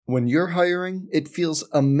When you're hiring, it feels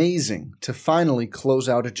amazing to finally close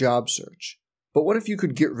out a job search. But what if you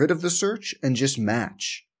could get rid of the search and just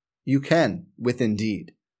match? You can with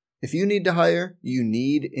Indeed. If you need to hire, you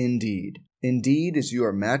need Indeed. Indeed is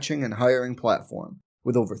your matching and hiring platform.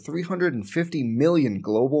 With over 350 million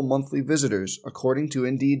global monthly visitors, according to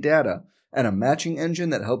Indeed data, and a matching engine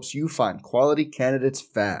that helps you find quality candidates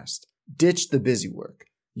fast. Ditch the busy work.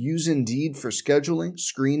 Use Indeed for scheduling,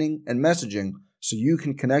 screening, and messaging so you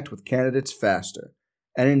can connect with candidates faster.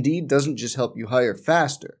 And Indeed doesn't just help you hire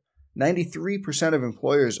faster. 93% of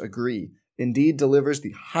employers agree Indeed delivers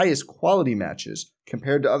the highest quality matches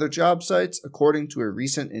compared to other job sites, according to a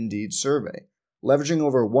recent Indeed survey. Leveraging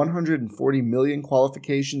over 140 million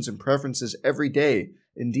qualifications and preferences every day,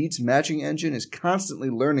 Indeed's matching engine is constantly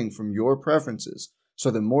learning from your preferences, so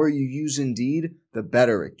the more you use Indeed, the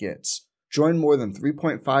better it gets. Join more than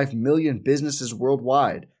 3.5 million businesses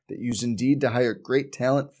worldwide that use Indeed to hire great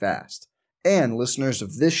talent fast. And listeners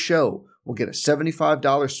of this show will get a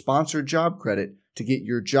 $75 sponsored job credit to get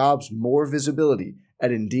your jobs more visibility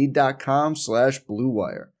at Indeed.com/Blue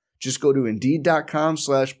Wire. Just go to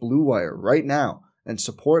Indeed.com/Blue Wire right now and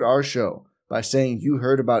support our show by saying you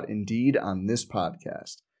heard about Indeed on this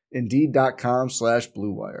podcast.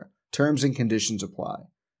 Indeed.com/Blue Wire. Terms and conditions apply.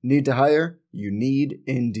 Need to hire? You need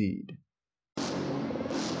Indeed.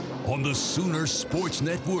 On the Sooner Sports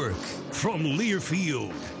Network, from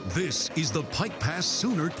Learfield, this is the Pike Pass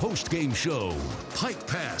Sooner postgame show. Pike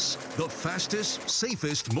Pass, the fastest,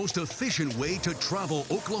 safest, most efficient way to travel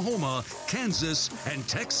Oklahoma, Kansas, and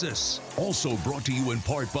Texas. Also brought to you in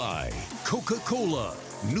part by Coca-Cola.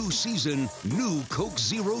 New season, new Coke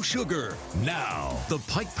Zero Sugar. Now, the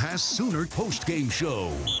Pike Pass Sooner postgame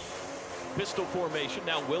show. Pistol formation.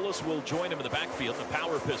 Now Willis will join him in the backfield, the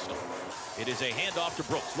power pistol. It is a handoff to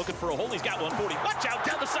Brooks, looking for a hole. He's got 140. Watch out,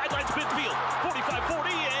 down the sidelines, midfield.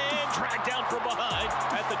 45-40, and dragged down from behind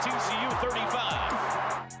at the TCU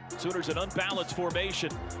 35. Sooners an unbalanced formation.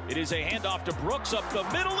 It is a handoff to Brooks up the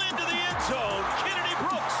middle into the end zone. Kennedy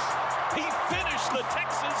Brooks, he finished the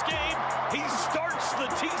Texas game. He starts the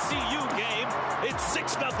TCU game. It's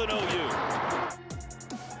 6-0 OU.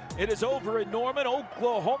 It is over in Norman.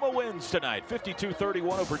 Oklahoma wins tonight,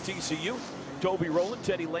 52-31 over TCU. Toby Rowland,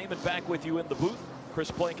 Teddy Lehman back with you in the booth.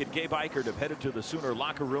 Chris Plank and Gabe Eichert have headed to the Sooner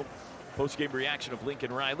locker room. Postgame reaction of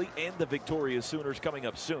Lincoln Riley and the victorious Sooners coming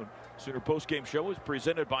up soon. Sooner postgame show is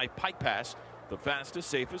presented by Pike Pass, the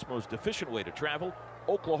fastest, safest, most efficient way to travel.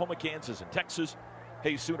 Oklahoma, Kansas, and Texas.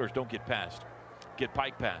 Hey, Sooners, don't get past. Get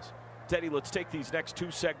Pike Pass. Teddy, let's take these next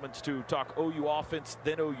two segments to talk OU offense,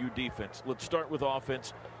 then OU defense. Let's start with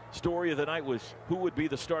offense. Story of the night was who would be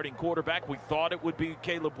the starting quarterback. We thought it would be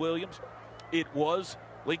Caleb Williams. It was.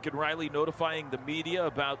 Lincoln Riley notifying the media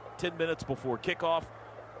about 10 minutes before kickoff.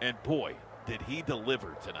 And boy, did he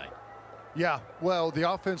deliver tonight. Yeah, well,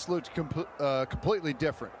 the offense looked completely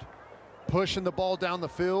different. Pushing the ball down the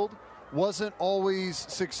field. Wasn't always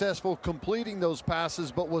successful completing those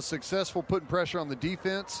passes, but was successful putting pressure on the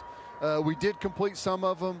defense. We did complete some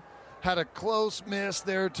of them. Had a close miss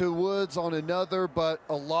there to Woods on another, but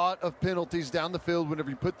a lot of penalties down the field whenever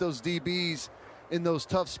you put those DBs in those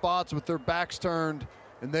tough spots with their backs turned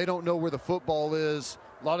and they don't know where the football is.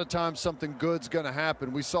 A lot of times something good's going to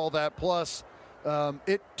happen. We saw that. Plus,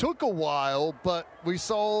 it took a while, but we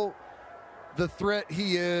saw the threat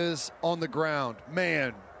he is on the ground.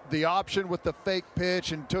 Man, the option with the fake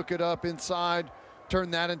pitch and took it up inside,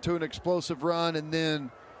 turned that into an explosive run, and then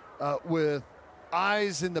with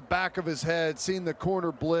eyes in the back of his head, seeing the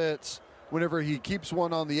corner blitz whenever he keeps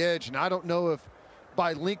one on the edge. And I don't know if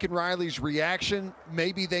by Lincoln Riley's reaction,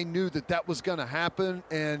 maybe they knew that that was going to happen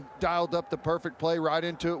and dialed up the perfect play right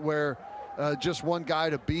into it where just one guy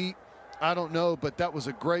to beat. I don't know, but that was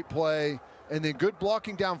a great play. And then good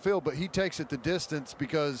blocking downfield, but he takes it the distance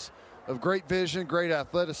because of great vision, great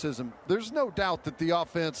athleticism. There's no doubt that the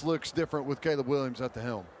offense looks different with Caleb Williams at the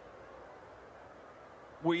helm.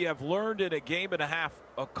 We have learned in a game and a half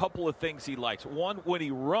a couple of things he likes. One, when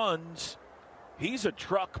he runs, he's a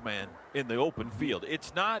truck, man, in the open field.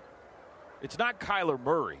 It's not Kyler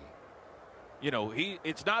Murray. You know,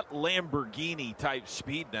 it's not Lamborghini type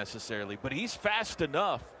speed necessarily, but he's fast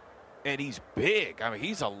enough and he's big. I mean,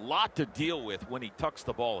 he's a lot to deal with when he tucks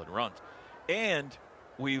the ball and runs. And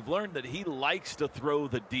we've learned that he likes to throw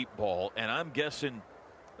the deep ball, and I'm guessing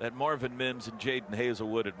that Marvin Mims and Jaden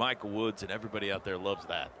Hazelwood and Michael Woods and everybody out there loves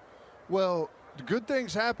that. Well, good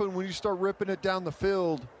things happen when you start ripping it down the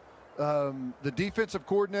field. The defensive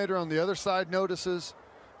coordinator on the other side notices.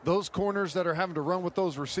 Those corners that are having to run with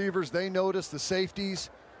those receivers, they notice. The safeties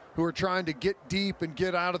who are trying to get deep and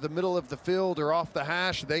get out of the middle of the field or off the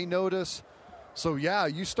hash, they notice. So, yeah,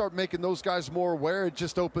 you start making those guys more aware, it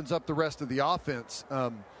just opens up the rest of the offense.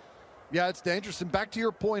 Yeah, it's dangerous. And back to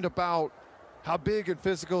your point about how big and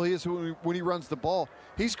physical he is when he runs the ball.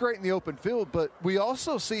 He's great in the open field, but we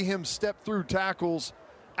also see him step through tackles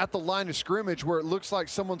at the line of scrimmage where it looks like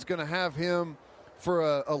someone's going to have him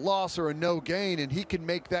for a loss or a no gain, and he can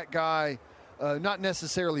make that guy not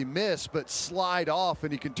necessarily miss, but slide off,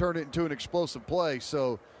 and he can turn it into an explosive play.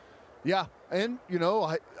 So, yeah, and,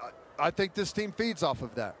 I think this team feeds off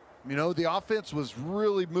of that. The offense was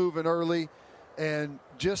really moving early, and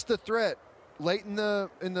just the threat late in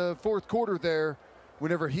the fourth quarter there,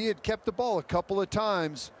 whenever he had kept the ball a couple of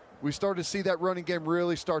times, we started to see that running game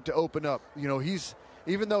really start to open up.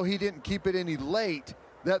 Even though he didn't keep it any late,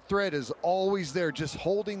 that threat is always there. Just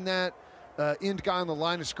holding that end guy on the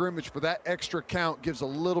line of scrimmage for that extra count gives a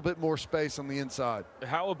little bit more space on the inside.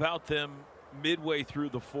 How about them midway through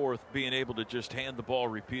the fourth being able to just hand the ball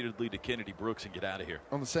repeatedly to Kennedy Brooks and get out of here?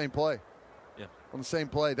 On the same play. Yeah. On the same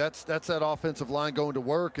play. That's that offensive line going to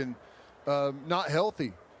work and not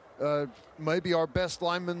healthy. Maybe our best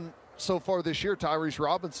lineman so far this year, Tyrese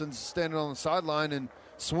Robinson's standing on the sideline, and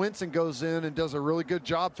Swinson goes in and does a really good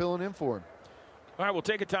job filling in for him. All right, we'll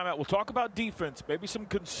take a timeout. We'll talk about defense. Maybe some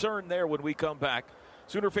concern there when we come back.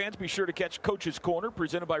 Sooner fans, be sure to catch Coach's Corner,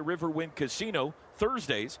 presented by Riverwind Casino,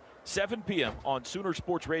 Thursdays, 7 p.m. on Sooner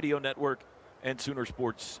Sports Radio Network and Sooner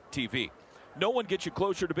Sports TV. No one gets you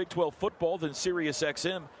closer to Big 12 football than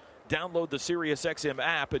SiriusXM. Download the SiriusXM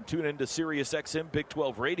app and tune into SiriusXM Big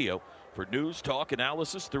 12 Radio for news, talk,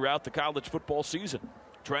 analysis throughout the college football season.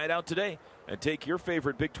 Try it out today and take your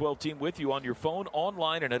favorite Big 12 team with you on your phone,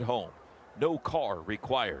 online, and at home. No car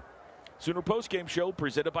required. Sooner Postgame Show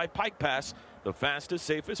presented by Pike Pass, the fastest,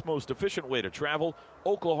 safest, most efficient way to travel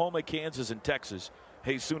Oklahoma, Kansas, and Texas.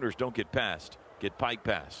 Hey, Sooners, don't get past. Get Pike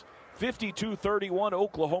Pass. 52-31,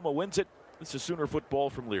 Oklahoma wins it. This is Sooner football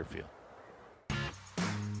from Learfield.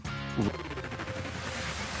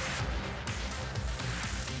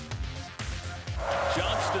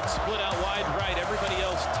 Johnston split out wide right. Everybody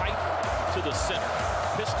else tight to the center.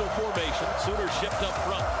 Pistol formation. Sooners shift up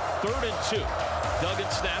front. 3rd and 2. Duggan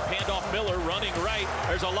snap. Handoff Miller running right.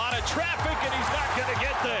 There's a lot of traffic, and he's not going to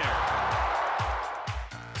get there.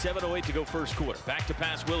 7:08 to go first quarter. Back to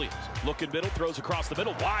pass Williams. Looking middle. Throws across the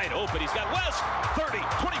middle. Wide open. He's got West. 30,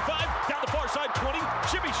 25. Down the far side. 20.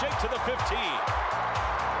 Shimmy shake to the 15.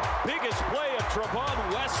 Biggest play of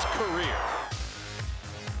Trevon West's career.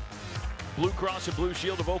 Blue Cross and Blue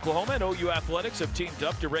Shield of Oklahoma and OU Athletics have teamed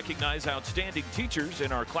up to recognize outstanding teachers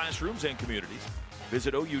in our classrooms and communities.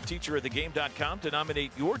 Visit OUTeacherofthegame.com to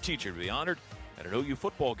nominate your teacher to be honored at an OU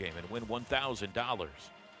football game and win $1,000.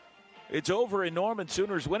 It's over in Norman.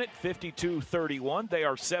 Sooners win it 52-31. They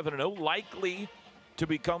are 7-0, likely to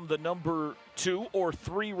become the number 2 or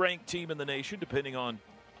 3 ranked team in the nation, depending on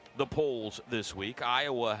the polls this week.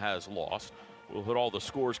 Iowa has lost. We'll hit all the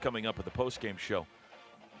scores coming up at the postgame show.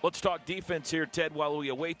 Let's talk defense here, Ted, while we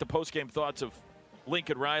await the postgame thoughts of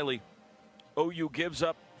Lincoln Riley. OU gives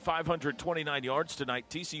up 529 yards tonight.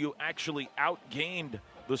 TCU actually outgained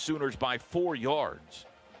the Sooners by 4 yards.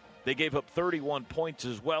 They gave up 31 points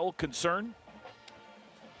as well. Concern?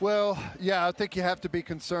 Well, yeah, I think you have to be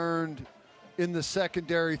concerned in the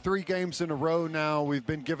secondary. 3 games in a row now, we've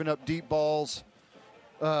been giving up deep balls.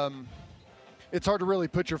 It's hard to really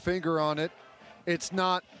put your finger on it. It's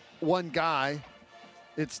not one guy.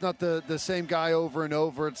 It's not the same guy over and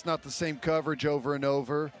over. It's not the same coverage over and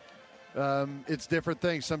over. It's different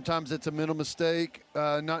things. Sometimes it's a mental mistake,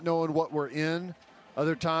 not knowing what we're in.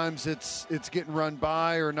 Other times it's getting run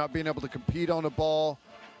by or not being able to compete on a ball.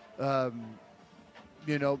 Not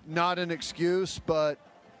an excuse, but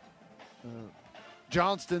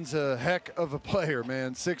Johnston's a heck of a player,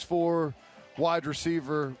 man. 6'4", wide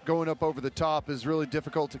receiver going up over the top is really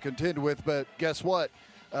difficult to contend with, but guess what?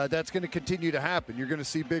 That's going to continue to happen. You're going to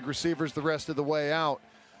see big receivers the rest of the way out.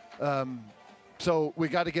 So we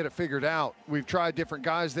got to get it figured out. We've tried different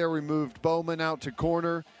guys there. We moved Bowman out to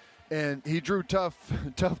corner, and he drew tough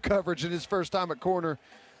coverage in his first time at corner,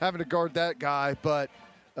 having to guard that guy. But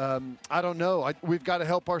I don't know. We've got to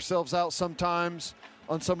help ourselves out sometimes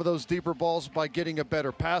on some of those deeper balls by getting a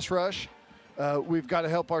better pass rush. We've got to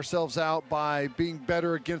help ourselves out by being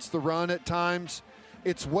better against the run at times.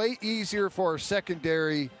 It's way easier for our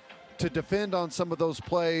secondary to defend on some of those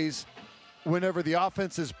plays whenever the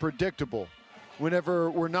offense is predictable, whenever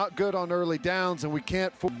we're not good on early downs and we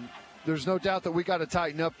can't. There's no doubt that we got to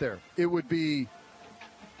tighten up there. It would be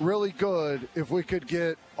really good if we could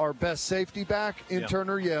get our best safety back in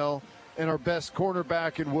Turner Yell and our best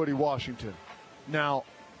cornerback in Woody Washington. Now,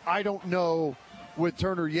 I don't know with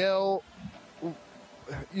Turner Yell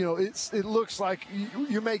it looks like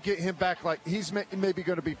you may get him back. Like he's maybe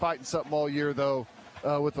going to be fighting something all year, though,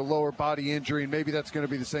 with a lower body injury, and maybe that's going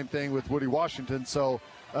to be the same thing with Woody Washington. So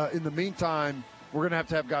in the meantime, we're going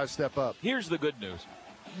to have guys step up. Here's the good news.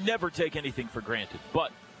 Never take anything for granted.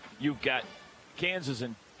 But you've got Kansas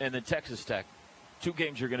and then Texas Tech, 2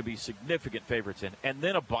 games you're going to be significant favorites in, and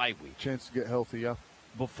then a bye week. Chance to get healthy, yeah.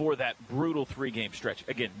 Before that brutal 3-game stretch.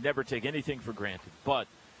 Again, never take anything for granted. But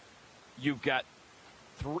you've got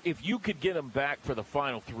if you could get them back for the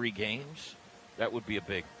final 3 games, that would be a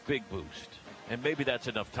big, big boost. And maybe that's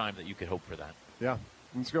enough time that you could hope for that. Yeah,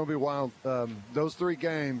 it's going to be wild. Those 3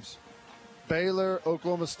 games, Baylor,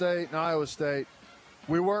 Oklahoma State, and Iowa State,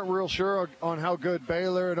 we weren't real sure on how good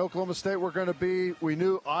Baylor and Oklahoma State were going to be. We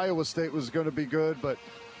knew Iowa State was going to be good, but,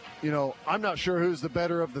 I'm not sure who's the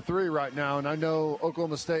better of the 3 right now. And I know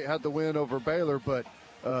Oklahoma State had the win over Baylor, but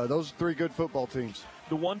those are 3 good football teams.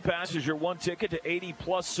 The One Pass is your one ticket to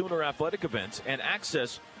 80-plus Sooner athletic events and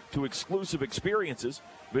access to exclusive experiences.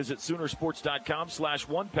 Visit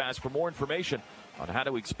Soonersports.com/OnePass for more information on how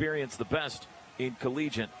to experience the best in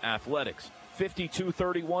collegiate athletics.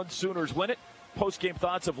 52-31, Sooners win it. Post-game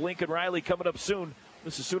thoughts of Lincoln Riley coming up soon.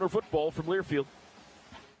 This is Sooner football from Learfield.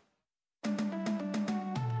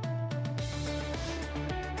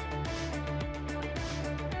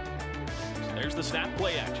 There's the snap,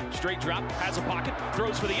 play action. Straight drop, has a pocket,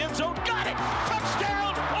 throws for the end zone. Got it!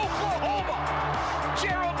 Touchdown, Oklahoma!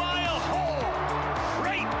 Jeremiah Hall,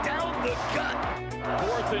 right down the gut.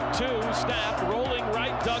 4th and 2, snap, rolling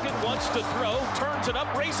right. Duggan wants to throw, turns it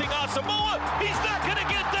up, racing Asamoah. He's not going to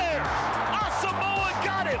get there. Asamoah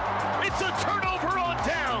got it. It's a turnover on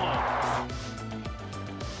down.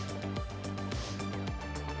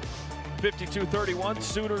 52-31,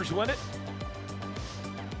 Sooners win it.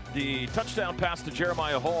 The touchdown pass to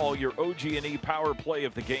Jeremiah Hall, your OG&E power play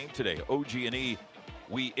of the game today. OG&E,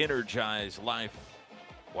 we energize life.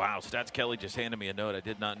 Wow, Stats Kelly just handed me a note I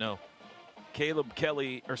did not know. Caleb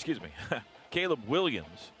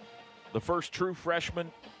Williams, the first true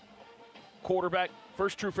freshman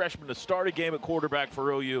to start a game at quarterback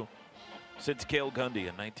for OU since Cale Gundy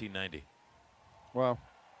in 1990. Wow.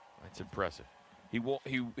 That's impressive. He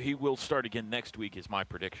will start again next week is my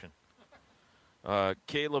prediction.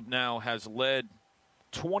 Caleb now has led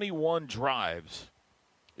 21 drives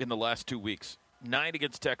in the last 2 weeks. 9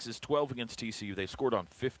 against Texas, 12 against TCU. They scored on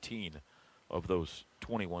 15 of those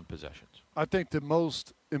 21 possessions. I think the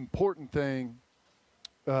most important thing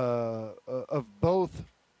of both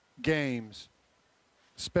games,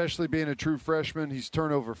 especially being a true freshman, he's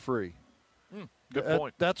turnover free. Good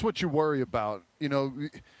point. That's what you worry about.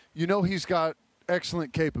 He's got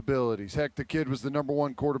excellent capabilities. Heck, the kid was the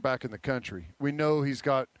 #1 quarterback in the country. We know he's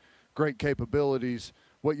got great capabilities.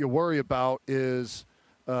 What you worry about is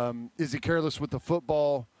he careless with the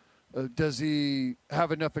football? Does he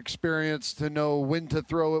have enough experience to know when to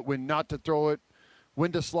throw it, when not to throw it,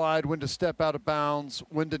 when to slide, when to step out of bounds,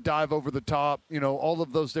 when to dive over the top, all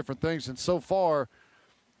of those different things. And so far,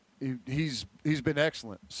 he's been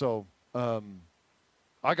excellent. So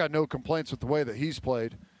I got no complaints with the way that he's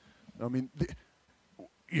played. I mean,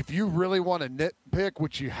 if you really want to nitpick,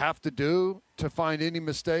 which you have to do to find any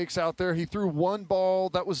mistakes out there, he threw one ball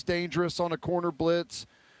that was dangerous on a corner blitz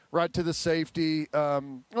right to the safety.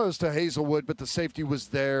 It was to Hazelwood, but the safety was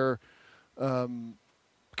there. Kind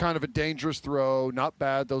of a dangerous throw, not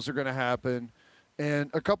bad. Those are going to happen. And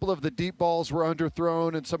a couple of the deep balls were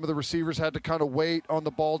underthrown, and some of the receivers had to kind of wait on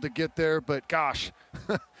the ball to get there. But, gosh,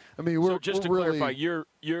 I mean, so just to clarify,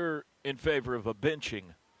 you're in favor of a benching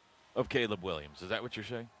of Caleb Williams. Is that what you're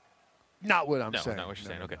saying? Not what I'm saying. Not what you're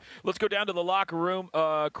saying. Okay. Let's go down to the locker room.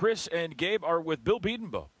 Chris and Gabe are with Bill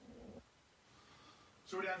Bedenbaugh.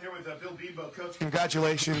 So we're down here with Bill Bedenbaugh. Coach,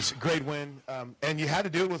 congratulations. Great win. And you had to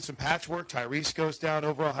do it with some patchwork. Tyrese goes down.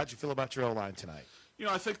 Overall, how'd you feel about your O-line tonight?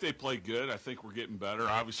 I think they played good. I think we're getting better.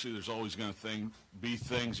 Obviously, there's always going to be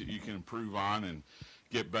things that you can improve on and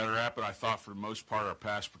get better at. But I thought for the most part our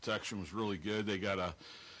pass protection was really good. They got a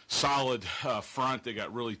solid front. They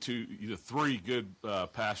got really 3 good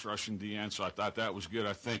pass rushing DNs, so I thought that was good.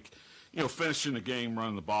 I think, finishing the game,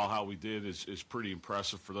 running the ball how we did is pretty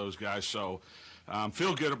impressive for those guys. So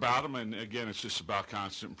feel good about them, and, again, it's just about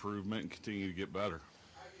constant improvement and continue to get better.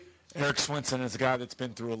 Eric Swinson is a guy that's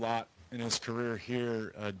been through a lot in his career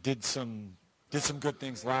here, did some good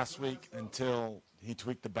things last week until he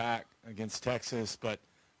tweaked the back against Texas, but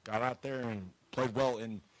got out there and played well.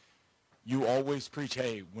 And you always preach,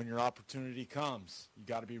 hey, when your opportunity comes, you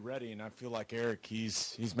got to be ready. And I feel like Eric,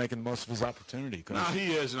 he's making the most of his opportunity. No,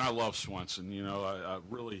 he is, and I love Swenson. You know, I'm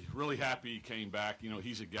really happy he came back. You know,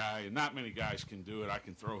 he's a guy, and not many guys can do it. I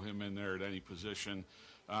can throw him in there at any position.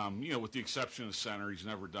 You know, with the exception of center, he's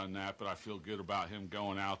never done that, but I feel good about him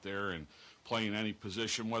going out there and playing any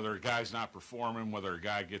position, whether a guy's not performing, whether a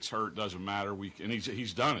guy gets hurt, doesn't matter. And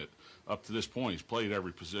he's done it up to this point. He's played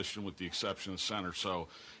every position with the exception of center. So,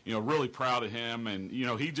 you know, really proud of him. And, you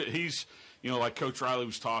know, he's, you know, like Coach Riley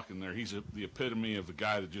was talking there, he's the epitome of a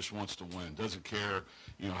guy that just wants to win, doesn't care,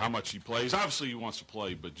 you know, how much he plays. Obviously he wants to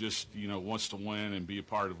play, but just, you know, wants to win and be a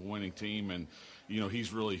part of a winning team. And, you know,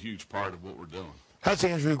 he's really a huge part of what we're doing. How's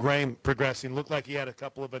Andrew Graham progressing? Looked like he had a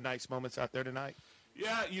couple of nice moments out there tonight.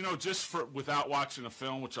 Yeah, you know, just without watching a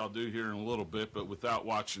film, which I'll do here in a little bit, but without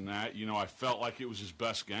watching that, you know, I felt like it was his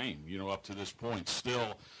best game, you know, up to this point.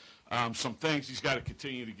 Still, some things he's got to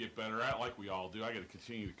continue to get better at, like we all do. I got to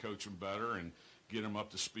continue to coach him better and get him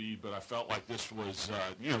up to speed, but I felt like this was,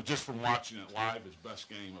 you know, just from watching it live, his best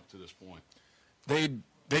game up to this point.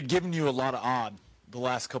 They'd given you a lot of odd the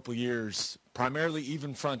last couple of years, primarily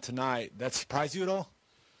even front tonight. That surprised you at all?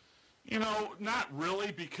 You know, not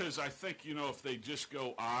really, because I think, you know, if they just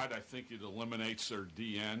go odd, I think it eliminates their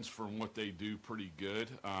DNs from what they do pretty good.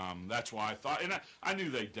 That's why I thought, and I knew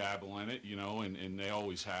they'd dabble in it, you know, and they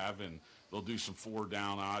always have, and they'll do some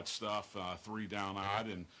 4-down odd stuff, 3-down odd,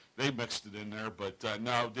 and they mixed it in there, but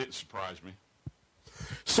no, it didn't surprise me.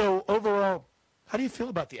 So overall, how do you feel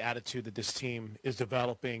about the attitude that this team is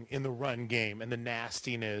developing in the run game and the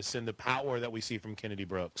nastiness and the power that we see from Kennedy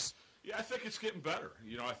Brooks? Yeah, I think it's getting better.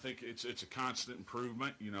 You know, I think it's a constant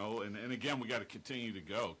improvement, you know, and again, we got to continue to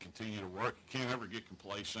go, continue to work. You can't ever get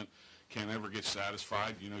complacent, can't ever get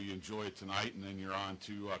satisfied. You know, you enjoy it tonight, and then you're on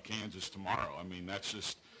to Kansas tomorrow. I mean, that's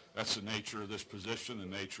the nature of this position, the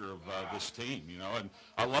nature of this team, you know, and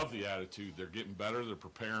I love the attitude. They're getting better, they're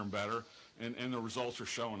preparing better, and the results are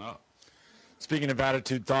showing up. Speaking of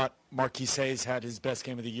attitude, thought Marquise Hayes had his best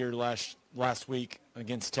game of the year last week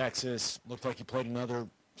against Texas. Looked like he played another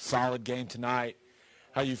solid game tonight.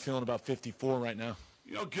 How are you feeling about 54 right now?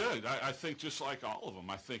 You know, good. I think just like all of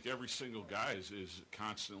them, I think every single guy is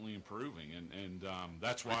constantly improving, and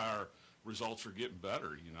that's why our results are getting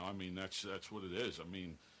better. You know, I mean, that's what it is. I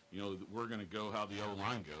mean, you know, we're going to go how the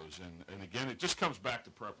O-line goes, and again, it just comes back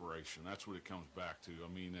to preparation. That's what it comes back to.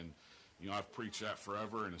 I mean, and you know, I've preached that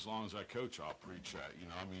forever, and as long as I coach, I'll preach that. You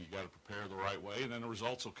know, I mean, you got to prepare the right way, and then the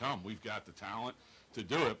results will come. We've got the talent to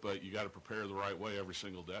do it, but you got to prepare the right way every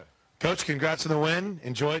single day. Coach, congrats on the win.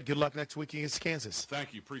 Enjoy it. Good luck next week against Kansas.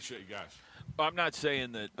 Thank you. Appreciate you guys. I'm not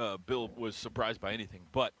saying that Bill was surprised by anything,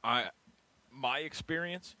 but my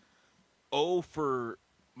experience, for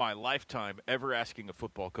my lifetime ever asking a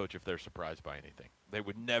football coach if they're surprised by anything. They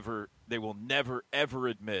will never, ever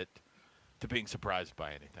admit to being surprised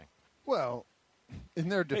by anything. Well, in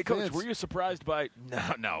their defense, hey, Coach, were you surprised by?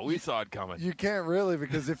 No, we saw it coming. You can't really,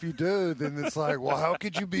 because if you do, then it's like, well, how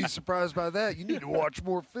could you be surprised by that? You need to watch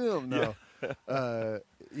more film. No, that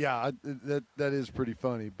is pretty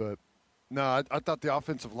funny. But no, I thought the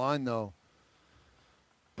offensive line though,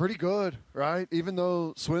 pretty good, right? Even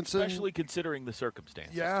though Swenson, especially considering the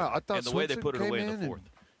circumstances. Yeah, I thought and the Swenson way they put it away in the fourth.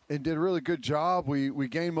 And did a really good job. We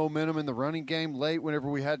gained momentum in the running game late whenever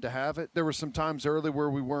we had to have it. There were some times early where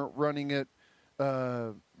we weren't running it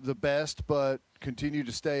the best, but continued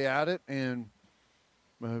to stay at it, and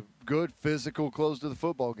a good physical close to the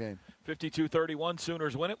football game. 52-31,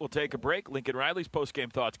 Sooners win it. We'll take a break. Lincoln Riley's post-game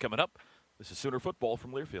thoughts coming up. This is Sooner football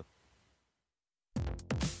from Learfield.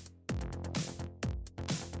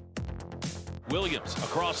 Williams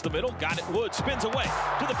across the middle, got it. Woods spins away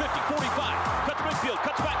to the 50, 45, cut the midfield,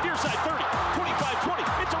 cuts back near side 30, 25, 20.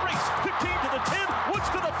 It's a race. 15 to the 10, Woods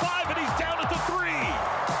to the 5, and he's down at the 3.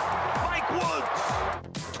 Mike Woods.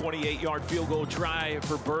 28-yard field goal try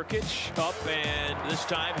for Burkich. Up, and this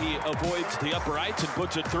time he avoids the uprights and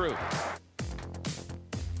puts it through.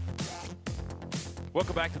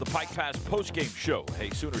 Welcome back to the Pike Pass postgame show.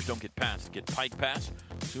 Hey, Sooners don't get past, get Pike Pass.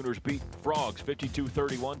 Sooners beat Frogs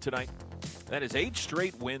 52-31 tonight. That is 8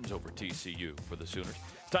 straight wins over TCU for the Sooners.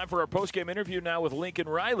 It's time for our postgame interview now with Lincoln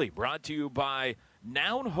Riley, brought to you by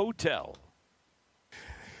Noun Hotel.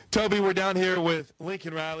 Toby, we're down here with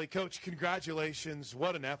Lincoln Riley. Coach, congratulations.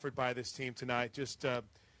 What an effort by this team tonight. Just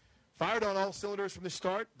fired on all cylinders from the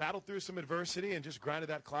start, battled through some adversity, and just grinded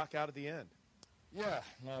that clock out at the end. Yeah,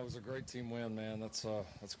 no, it was a great team win, man. That's a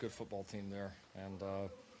good football team there. And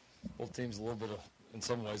both teams in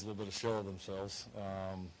some ways, a little bit of show of themselves,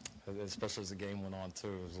 especially as the game went on, too.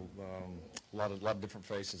 There was a lot of different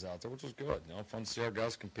faces out there, which was good. You know, fun to see our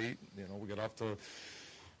guys compete. You know, we got off to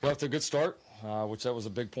Got off to a good start, which that was a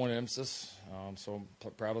big point of emphasis. So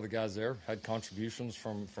I'm proud of the guys there. Had contributions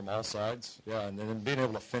from all sides. Yeah, and then being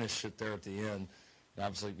able to finish it there at the end, and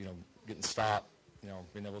obviously, getting stopped,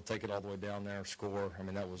 being able to take it all the way down there, score. I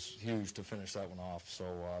mean, that was huge to finish that one off. So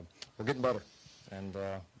we're getting better, and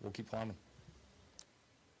we'll keep climbing.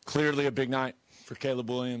 Clearly a big night for Caleb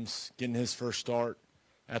Williams, getting his first start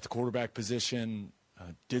at the quarterback position.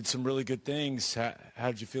 Did some really good things. How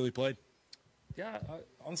did you feel he played? Yeah,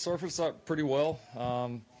 on the surface, pretty well.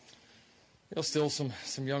 Still some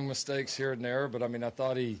young mistakes here and there, but, I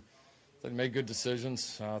thought he made good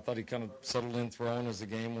decisions. I thought he kind of settled in throwing as the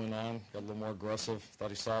game went on, got a little more aggressive. Thought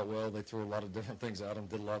he saw it well. They threw a lot of different things at him,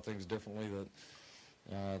 did a lot of things differently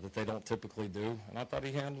that they don't typically do, and I thought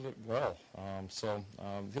he handled it well.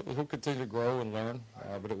 He'll continue to grow and learn,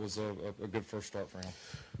 but it was a good first start for him.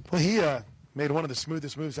 Well, he made one of the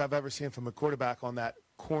smoothest moves I've ever seen from a quarterback on that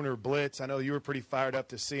corner blitz. I know you were pretty fired up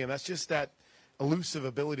to see him. That's just that elusive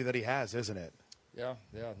ability that he has, isn't it? Yeah.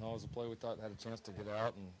 No, it was a play we thought had a chance to get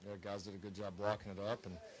out, and guys did a good job blocking it up,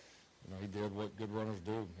 and he did what good runners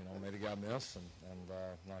do. Made a guy miss, and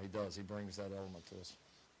no, he does. He brings that element to us.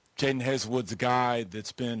 Jaden Hazelwood's a guy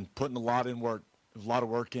that's been putting a lot of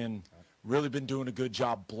work in, really been doing a good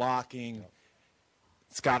job blocking. Yep.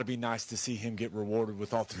 It's got to be nice to see him get rewarded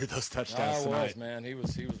with all three of those touchdowns tonight. It was, man. He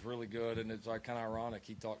was really good, and it's kind of ironic.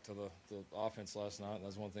 He talked to the offense last night, and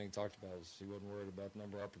that's one thing he talked about is he wasn't worried about the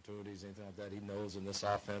number of opportunities, anything like that. He knows in this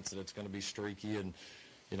offense that it's going to be streaky, and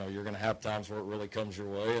you're going to have times where it really comes your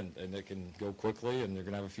way, and it can go quickly, and you're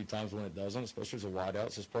going to have a few times when it doesn't, especially as a wideout.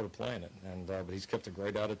 It's just part of playing it. But he's kept a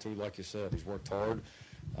great attitude, like you said. He's worked hard.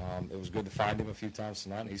 It was good to find him a few times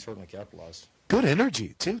tonight, and he certainly capitalized. Good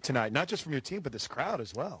energy, too, tonight, not just from your team, but this crowd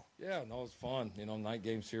as well. Yeah, no, it was fun. Night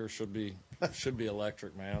games here should be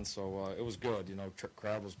electric, man. So it was good.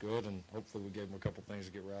 Crowd was good, and hopefully we gave them a couple things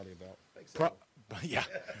to get rowdy about.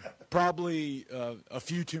 Probably a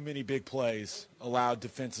few too many big plays allowed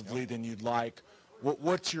defensively than you'd like.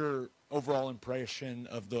 What's your overall impression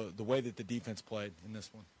of the way that the defense played in this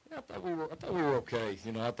one? Yeah, I thought we were okay.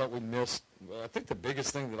 I thought we missed. I think the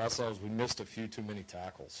biggest thing that I saw was we missed a few too many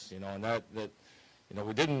tackles. And that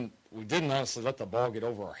we didn't honestly let the ball get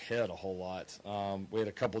over our head a whole lot. We had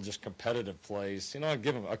a couple just competitive plays. I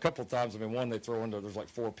give them a couple times. One they throw into, there's like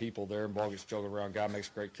four people there, and ball gets juggled around. Guy makes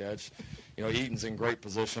a great catch. Eaton's in great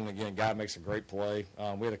position. Again, guy makes a great play.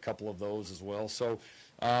 We had a couple of those as well. So,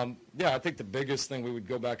 I think the biggest thing we would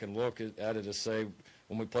go back and look at it is say,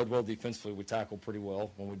 when we played well defensively, we tackled pretty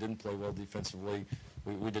well. When we didn't play well defensively,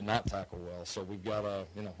 we did not tackle well. So we've got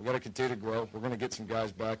to continue to grow. We're going to get some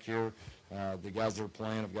guys back here. The guys that are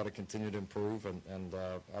playing have got to continue to improve, and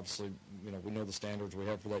obviously, we know the standards we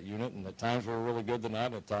have for that unit. And at times we're really good tonight,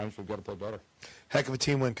 and at times we've got to play better. Heck of a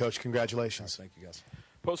team win, Coach. Congratulations. Thank you, guys.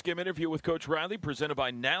 Post-game interview with Coach Riley presented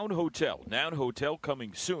by Noun Hotel. Noun Hotel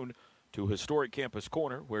coming soon to historic Campus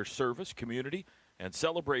Corner, where service, community, and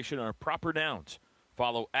celebration are proper nouns.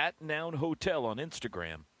 Follow @Noun Hotel on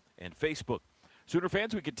Instagram and Facebook. Sooner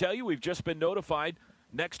fans, we can tell you we've just been notified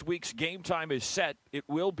next week's game time is set. It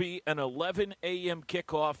will be an 11 a.m.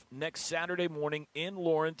 kickoff next Saturday morning in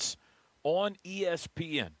Lawrence on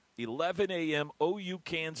ESPN. 11 a.m. OU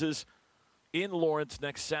Kansas in Lawrence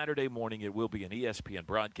next Saturday morning. It will be an ESPN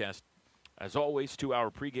broadcast. As always,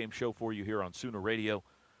 2-hour pregame show for you here on Sooner Radio.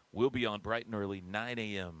 We'll be on bright and early 9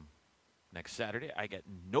 a.m. next Saturday. I got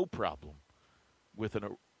no problem with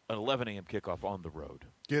an 11 a.m. kickoff on the road.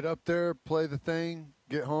 Get up there, play the thing,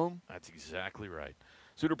 get home. That's exactly right.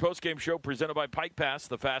 Sooner Postgame Show presented by Pike Pass,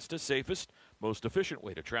 the fastest, safest, most efficient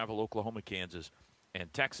way to travel Oklahoma, Kansas,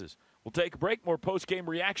 and Texas. We'll take a break. More postgame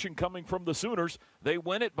reaction coming from the Sooners. They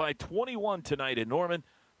win it by 21 tonight in Norman.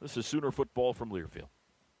 This is Sooner football from Learfield.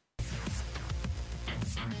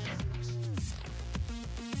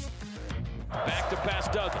 Back to pass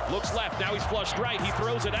Doug. Looks left. Now he's flushed right. He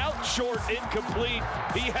throws it out. Short, incomplete.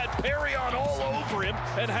 He had Perry on all over him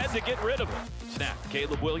and had to get rid of it. Snap.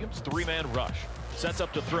 Caleb Williams, three-man rush. Sets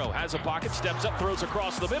up to throw. Has a pocket. Steps up. Throws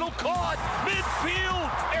across the middle. Caught.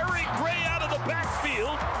 Midfield. Eric Gray out of the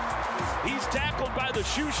backfield. He's tackled by the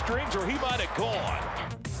shoestrings, or he might have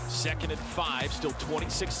gone. 2nd and 5. Still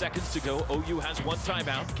 26 seconds to go. OU has one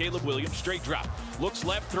timeout. Caleb Williams, straight drop. Looks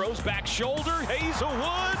left. Throws back shoulder.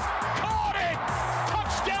 Hazelwood. Caught it.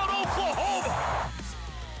 Touchdown, Oklahoma.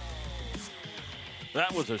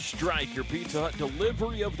 That was a strike. Your Pizza Hut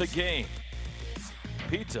delivery of the game.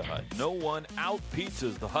 Pizza Hut. No one out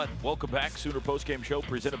pizzas the Hut. Welcome back. Sooner Postgame Show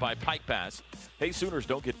presented by Pike Pass. Hey, Sooners,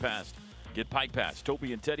 don't get past. Get Pike Pass.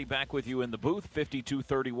 Toby and Teddy back with you in the booth.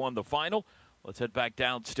 52-31 the final. Let's head back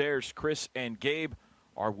downstairs. Chris and Gabe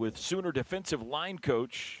are with Sooner defensive line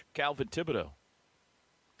coach Calvin Thibodeau.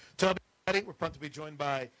 Toby, we're pumped to be joined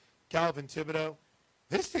by Calvin Thibodeau.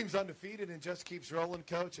 This team's undefeated and just keeps rolling,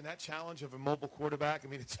 Coach, and that challenge of a mobile quarterback, I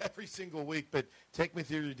mean, it's every single week, but take me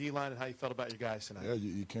through your D-line and how you felt about your guys tonight. Yeah,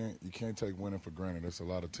 you can't take winning for granted. There's a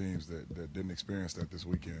lot of teams that didn't experience that this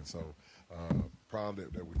weekend, so proud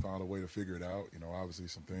that we found a way to figure it out. You know, obviously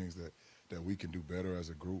some things that we can do better as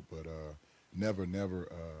a group, but never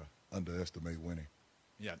underestimate winning.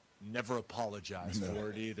 Yeah, never apologize for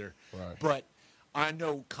it either. Right. But I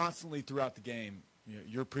know constantly throughout the game,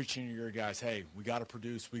 you're preaching to your guys, hey, we got to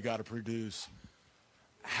produce.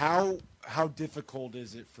 How difficult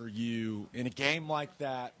is it for you in a game like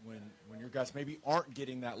that when your guys maybe aren't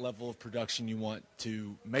getting that level of production you want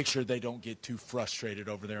to make sure they don't get too frustrated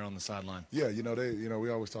over there on the sideline? Yeah, we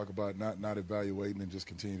always talk about not evaluating and just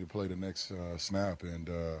continue to play the next snap. And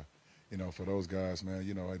for those guys, man,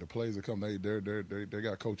 hey, the plays that come, they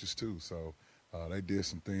got coaches too. So they did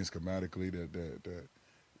some things schematically that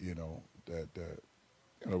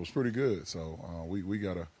it was pretty good. So we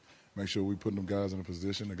got to make sure we put them guys in a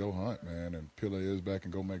position to go hunt, man, and peel their ears back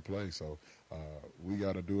and go make plays. So we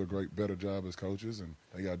got to do a better job as coaches, and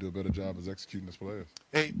they got to do a better job as executing as players.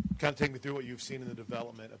 Hey, kind of take me through what you've seen in the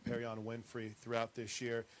development of Perion Winfrey throughout this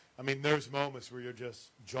year. I mean, there's moments where you're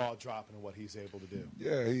just jaw-dropping at what he's able to do.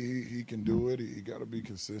 Yeah, he can do it. He got to be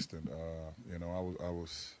consistent.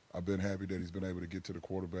 I've been happy that he's been able to get to the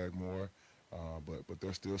quarterback more, but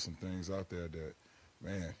there's still some things out there that,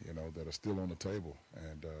 man, that are still on the table,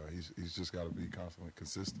 and he's just got to be constantly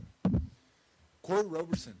consistent. Corey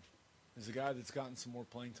Roberson is a guy that's gotten some more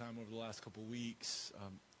playing time over the last couple of weeks.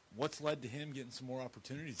 What's led to him getting some more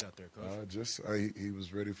opportunities out there, Coach? He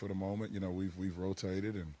was ready for the moment. We've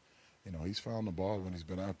rotated, and he's found the ball when he's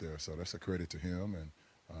been out there, so that's a credit to him, and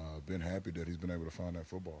been happy that he's been able to find that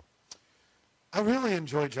football. I really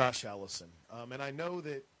enjoy Josh Ellison, and I know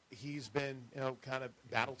that he's been kind of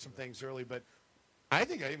battled some things early, but I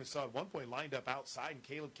think I even saw at one point lined up outside and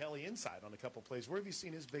Caleb Kelly inside on a couple plays. Where have you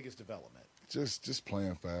seen his biggest development? Just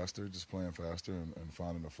playing faster, and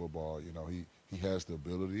finding the football. He has the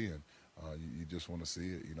ability, and you just want to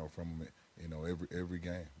see it, from him, every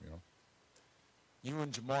game, You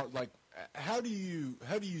and Jamar, how do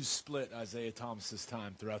you split Isaiah Thomas's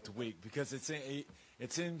time throughout the week? Because it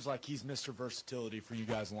seems like he's Mr. Versatility for you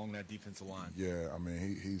guys along that defensive line. Yeah, I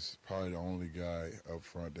mean, he's probably the only guy up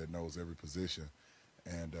front that knows every position.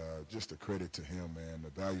 And just a credit to him, man, the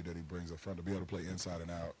value that he brings up front to be able to play inside and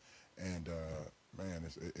out. And, man,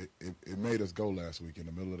 it made us go last week. In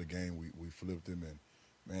the middle of the game, we flipped him, and,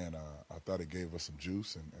 man, I thought it gave us some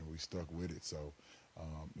juice, and we stuck with it. So,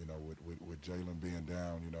 with Jalen being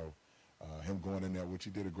down, him going in there, which he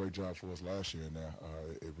did a great job for us last year in there,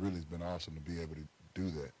 it really has been awesome to be able to do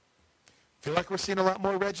that. Feel like we're seeing a lot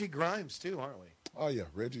more Reggie Grimes, too, aren't we? Oh, yeah,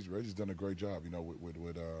 Reggie's done a great job,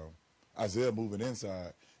 with Isaiah moving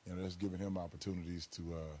inside, that's giving him opportunities to,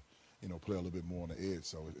 play a little bit more on the edge.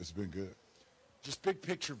 So it's been good. Just big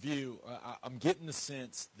picture view, I'm getting the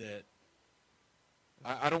sense that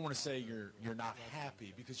I don't want to say you're not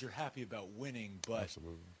happy because you're happy about winning, but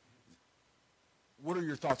absolutely. What are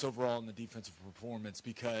your thoughts overall on the defensive performance?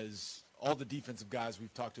 Because all the defensive guys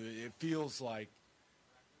we've talked to, it feels like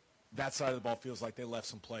that side of the ball feels like they left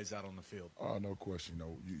some plays out on the field. Oh, no question.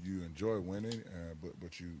 You enjoy winning,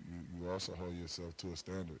 but you also hold yourself to a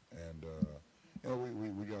standard. And,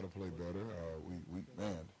 we got to play better.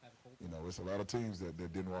 It's a lot of teams that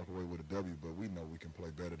didn't walk away with a W, but we know we can play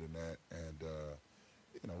better than that. And,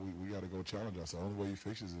 we got to go challenge us. The only way you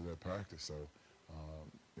fix it is at practice. So,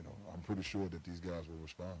 I'm pretty sure that these guys will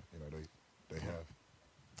respond. They have.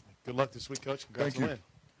 Good luck this week, Coach. Congrats on the win.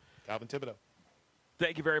 Calvin Thibodeau.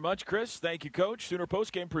 Thank you very much, Chris. Thank you, Coach. Sooner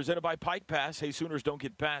postgame presented by Pike Pass. Hey, Sooners, don't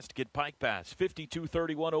get past. Get Pike Pass.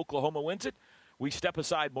 52-31, Oklahoma wins it. We step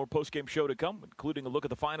aside. More postgame show to come, including a look at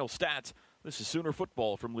the final stats. This is Sooner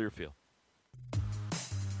football from Learfield.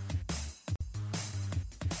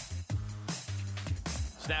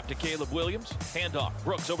 Snap to Caleb Williams. Handoff.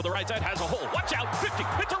 Brooks over the right side. Has a hole. Watch out. 50.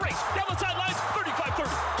 It's a race. Down the sidelines. 35-30.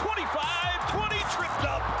 25-20. Tripped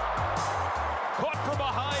up. Caught from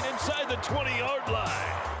behind inside the 20-yard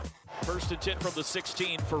line. First and 10 from the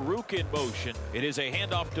 16. Farouk in motion. It is a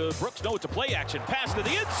handoff to Brooks. No, it's a play action. Pass to the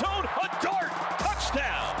end zone. A dart.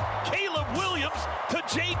 Touchdown. Caleb Williams to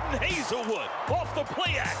Jaden Hazelwood off the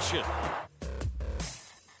play action.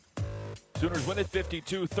 Sooners win it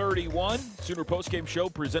 52-31. Sooner postgame show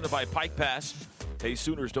presented by Pike Pass. Hey,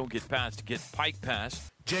 Sooners, don't get past. Get Pike Pass.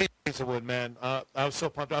 Jaden Hazelwood, man. I was so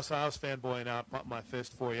pumped. I was fanboying out, pumped my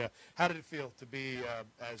fist for you. How did it feel to be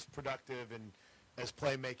as productive and as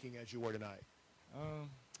playmaking as you were tonight?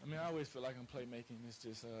 I mean, I always feel like I'm playmaking. It's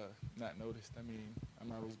just not noticed. I mean,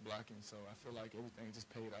 I'm always blocking, so I feel like everything just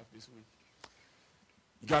paid off this week.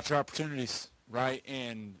 You got your opportunities, right?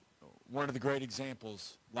 And one of the great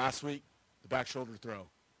examples, last week, the back shoulder throw.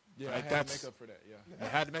 Yeah, right? I had to make up for that, yeah. You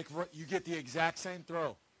had to make – you get the exact same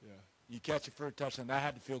throw. Yeah. You catch it for a touchdown. That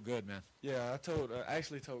had to feel good, man. Yeah, I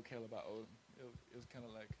actually told Caleb I owed him. It was kind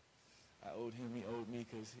of like I owed him, he owed me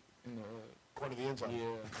because, you know. Part of the end zone.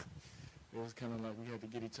 Yeah. It was kind of like we had to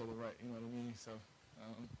get each other right, you know what I mean? So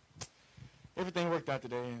everything worked out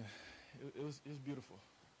today, and it was beautiful.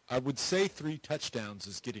 I would say 3 touchdowns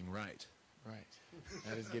is getting right. Right.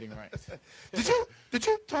 That is getting right. Did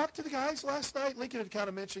you talk to the guys last night? Lincoln had kind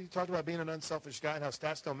of mentioned, you talked about being an unselfish guy and how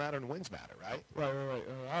stats don't matter and wins matter, right? Right.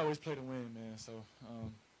 I always play to win, man. So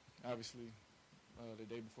obviously the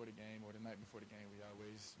day before the game or the night before the game, we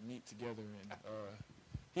always meet together, and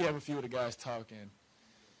he had a few of the guys talking.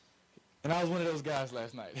 And I was one of those guys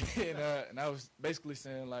last night, and I was basically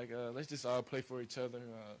saying, like, let's just all play for each other.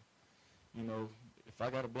 You know, if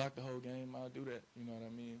I got to block the whole game, I'll do that. You know what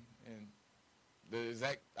I mean? And the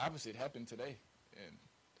exact opposite happened today. And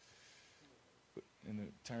in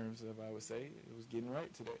the terms of, I would say, it was getting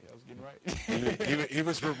right today. I was getting right. he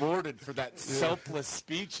was rewarded for that selfless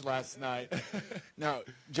speech last night. Now,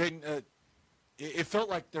 Jaden, it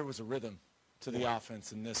felt like there was a rhythm to the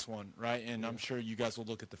offense in this one, right? And I'm sure you guys will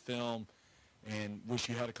look at the film and wish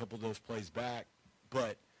you had a couple of those plays back.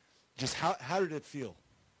 But just how did it feel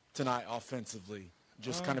tonight offensively,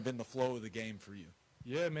 just kind of in the flow of the game for you?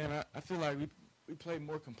 Yeah, man, I feel like we played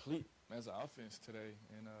more complete as an offense today.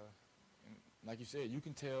 And like you said, you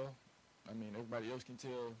can tell. I mean, everybody else can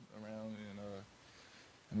tell around. And,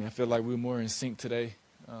 I mean, I feel like we were more in sync today.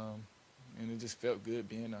 And it just felt good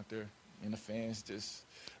being out there. And the fans just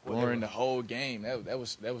roaring the whole game. That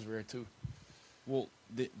was rare too. Well,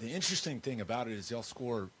 the interesting thing about it is y'all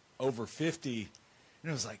score over 50, and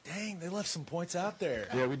it was like, dang, they left some points out there.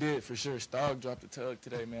 Yeah, we did for sure. Stogg dropped the tug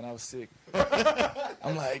today, man. I was sick.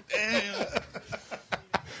 I'm like, damn.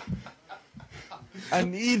 I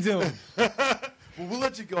need them. Well, we'll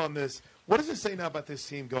let you go on this. What does it say now about this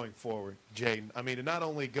team going forward, Jaden? I mean, to not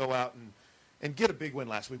only go out and get a big win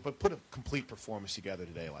last week, but put a complete performance together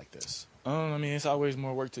today like this. I mean, it's always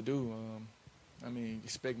more work to do. I mean,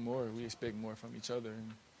 expect more. We expect more from each other.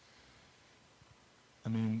 And I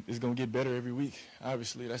mean, it's going to get better every week.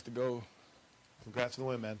 Obviously, that's the goal. Congrats on the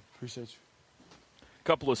win, man. Appreciate you.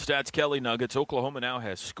 Couple of stats, Kelly Nuggets. Oklahoma now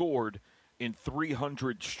has scored in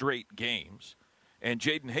 300 straight games. And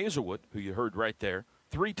Jaden Hazelwood, who you heard right there,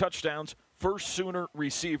 3 touchdowns, first Sooner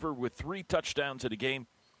receiver with 3 touchdowns in a game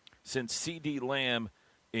since C.D. Lamb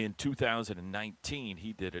in 2019.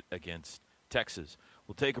 He did it against Texas.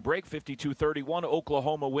 We'll take a break. 52-31,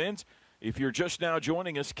 Oklahoma wins. If you're just now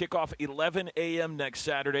joining us, kickoff 11 a.m. next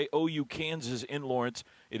Saturday, OU Kansas in Lawrence.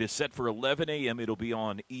 It is set for 11 a.m. It'll be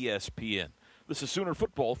on ESPN. This is Sooner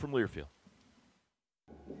football from Learfield.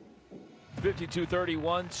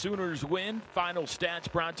 52-31, Sooners win. Final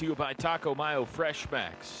stats brought to you by Taco Mayo Fresh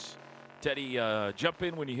Max. Teddy, jump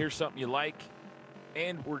in when you hear something you like.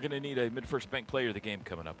 And we're going to need a Mid-First Bank player of the game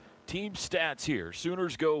coming up. Team stats here.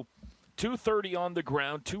 Sooners go 230 on the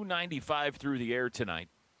ground, 295 through the air tonight.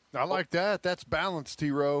 I like that. That's balanced,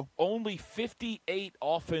 T-Row. Only 58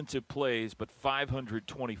 offensive plays, but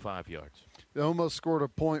 525 yards. They almost scored a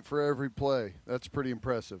point for every play. That's pretty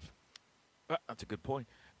impressive. That's a good point.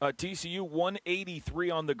 TCU 183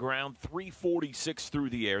 on the ground, 346 through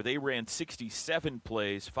the air. They ran 67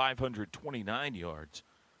 plays, 529 yards.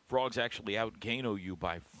 Frogs actually outgain OU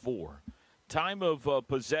by 4. Time of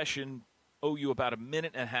possession, OU about a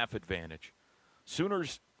minute and a half advantage.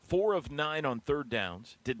 Sooners 4 of 9 on third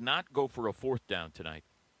downs. Did not go for a fourth down tonight.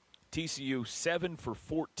 TCU 7 for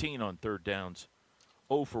 14 on third downs,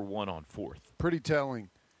 0 for 1 on fourth. Pretty telling.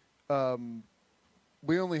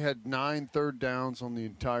 We only had 9 third downs on the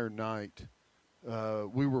entire night.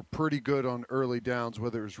 We were pretty good on early downs,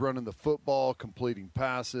 whether it was running the football, completing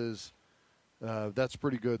passes. That's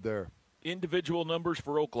pretty good there. Individual numbers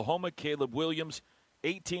for Oklahoma. Caleb Williams,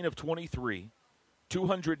 18 of 23,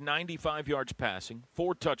 295 yards passing,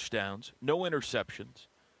 4 touchdowns, no interceptions.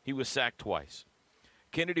 He was sacked twice.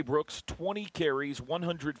 Kennedy Brooks, 20 carries,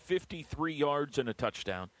 153 yards and a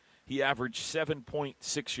touchdown. He averaged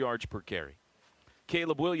 7.6 yards per carry.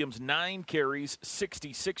 Caleb Williams, 9 carries,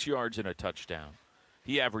 66 yards and a touchdown.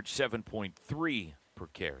 He averaged 7.3 per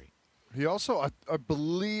carry. He also, I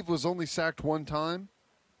believe, was only sacked one time,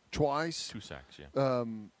 twice. 2 sacks, yeah.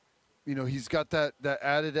 You know, he's got that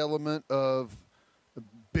added element of a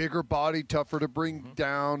bigger body, tougher to bring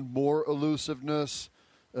down, more elusiveness.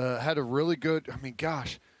 Had a really good,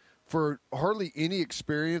 for hardly any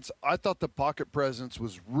experience, I thought the pocket presence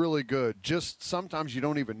was really good. Just sometimes you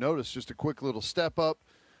don't even notice. Just a quick little step up,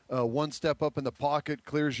 one step up in the pocket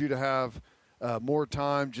clears you to have more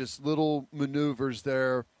time. Just little maneuvers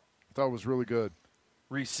there. I thought it was really good.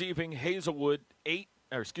 Receiving, Hazelwood,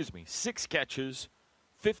 6 catches,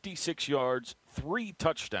 56 yards, 3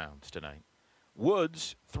 touchdowns tonight.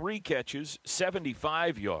 Woods, 3 catches,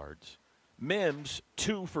 75 yards. Mims,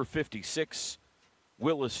 2 for 56.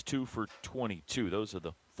 Willis, 2 for 22. Those are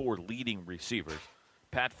the 4 leading receivers.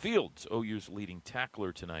 Pat Fields, OU's leading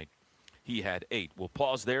tackler tonight. He had 8. We'll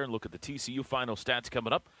pause there and look at the TCU final stats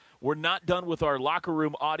coming up. We're not done with our locker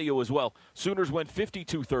room audio as well. Sooners went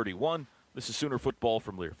 52-31. This is Sooner football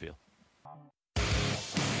from Learfield.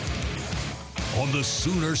 On the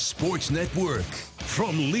Sooner Sports Network,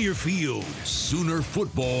 from Learfield, Sooner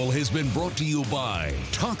football has been brought to you by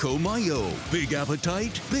Taco Mayo. Big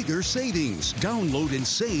appetite, bigger savings. Download and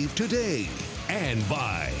save today. And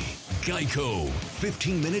by Geico.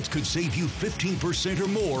 15 minutes could save you 15% or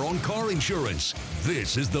more on car insurance.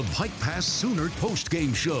 This is the Pike Pass Sooner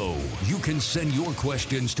postgame show. You can send your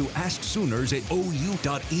questions to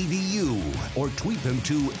asksooners@ou.edu or tweet them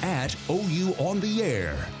to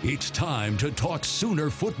 @OUOnTheAir. It's time to talk Sooner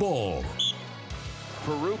football.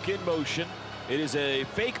 Farouk in motion. It is a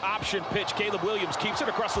fake option pitch. Caleb Williams keeps it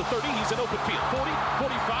across the 30. He's in open field. 40,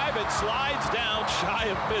 45, and slides down shy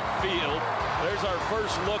of midfield. There's our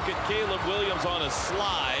first look at Caleb Williams on a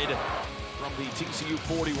slide from the TCU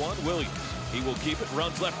 41. Williams, he will keep it,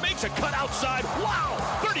 runs left, makes a cut outside. Wow!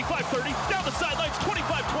 35-30, down the sidelines,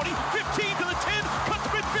 25-20, 15 to the 10, cuts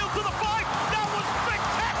midfield to the 5. That was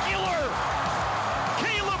spectacular!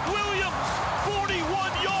 Caleb Williams,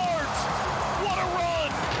 41 yards. What a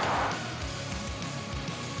run!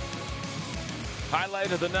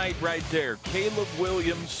 Highlight of the night right there. Caleb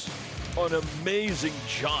Williams, an amazing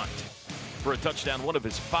jaunt for a touchdown. One of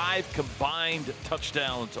his 5 combined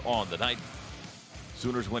touchdowns on the night.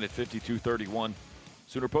 Sooners win at 52-31.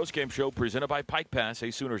 Sooner postgame show presented by Pike Pass.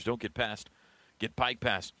 Hey, Sooners, don't get past. Get Pike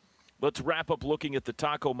Pass. Let's wrap up looking at the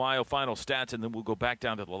Taco Mayo final stats, and then we'll go back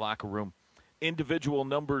down to the locker room. Individual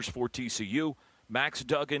numbers for TCU. Max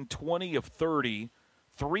Duggan, 20 of 30,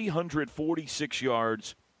 346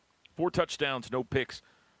 yards, 4 touchdowns, no picks.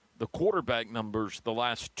 The quarterback numbers the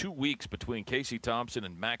last 2 weeks between Casey Thompson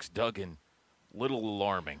and Max Duggan, little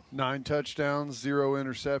alarming. 9 touchdowns, 0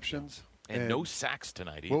 interceptions. And no sacks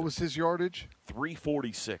tonight either. What was his yardage?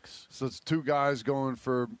 346. So it's 2 guys going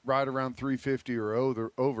for right around 350 or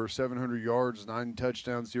over 700 yards, 9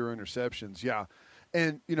 touchdowns, 0 interceptions. Yeah.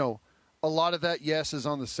 And, you know, a lot of that, yes, is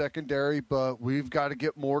on the secondary, but we've got to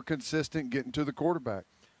get more consistent getting to the quarterback.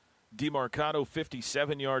 DeMarcado,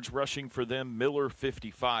 57 yards rushing for them. Miller,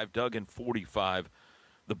 55. Duggan, 45.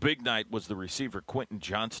 The big night was the receiver, Quentin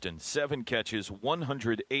Johnston. 7 catches,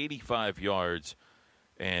 185 yards,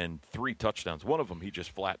 and 3 touchdowns. One of them he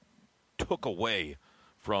just flat took away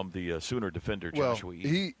from the Sooner defender, Joshua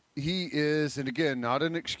Eaton. He is, and again, not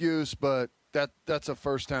an excuse, but that's a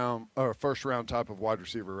first round type of wide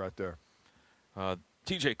receiver right there.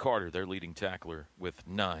 TJ Carter, their leading tackler, with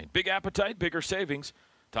 9. Big appetite, bigger savings.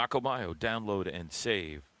 Taco Mayo, download and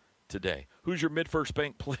save today. Who's your Mid-First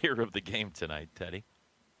Bank player of the game tonight, Teddy?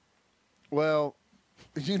 Well,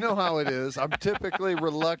 you know how it is. I'm typically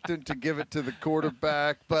reluctant to give it to the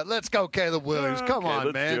quarterback, but let's go Caleb Williams. Come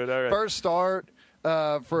on, man. Do it. All right. First start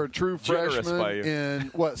for a true freshman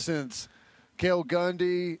since Cale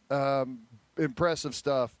Gundy. Impressive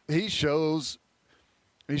stuff. He shows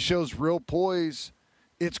real poise.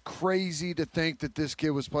 It's crazy to think that this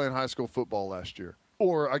kid was playing high school football last year.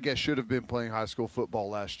 Or I guess should have been playing high school football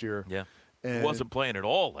last year. Yeah. And he wasn't playing at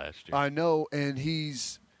all last year. I know, and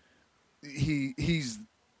he's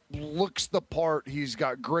looks the part. He's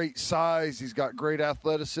got great size. He's got great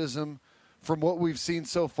athleticism. From what we've seen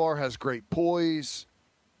so far, has great poise.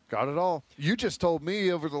 Got it all. You just told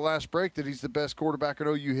me over the last break that he's the best quarterback in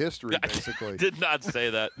OU history, basically. I did not say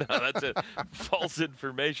that. No, that's it. False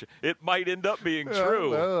information. It might end up being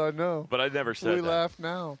true. I know. But I never said that. We laugh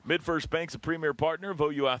now. Mid-First Bank's a premier partner of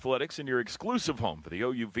OU Athletics and your exclusive home for the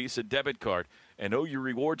OU Visa debit card and OU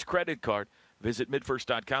Rewards credit card. Visit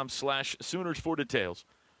midfirst.com/Sooners for details.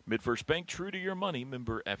 Mid-First Bank, true to your money,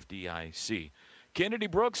 member FDIC. Kennedy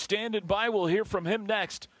Brooks standing by. We'll hear from him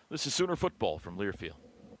next. This is Sooner football from Learfield.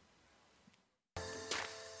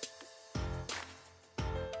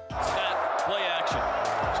 Snap, play action.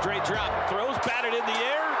 Straight drop, throws, batted in the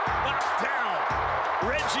air, knocked down.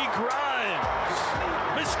 Reggie Grimes,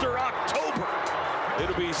 Mr. October,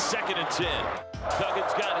 It'll be 2nd and 10.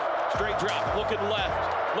 Duggan's got it. Straight drop, looking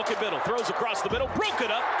left, looking middle, throws across the middle, broken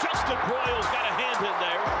up. Justin Broyles got a hand in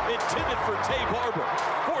there, intended for Tay Barber.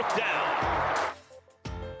 4th down.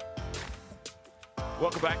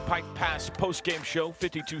 Welcome back, Pike Pass post-game show,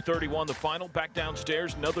 52-31 the final. Back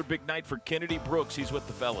downstairs, another big night for Kennedy Brooks. He's with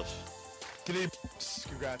the fellas. Kennedy,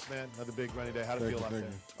 congrats, man. Another big running day. How'd it feel out there?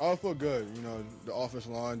 Oh, it felt good. You know, the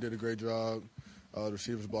offensive line did a great job. The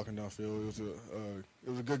receivers blocking downfield. It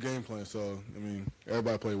was a good game plan. So, I mean,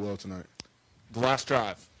 everybody played well tonight. The last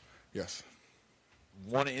drive. Yes.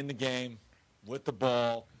 Want to end the game with the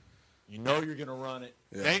ball. You know you're going to run it.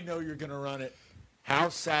 Yeah. They know you're going to run it. How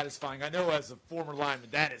satisfying. I know as a former lineman,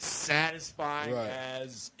 that is satisfying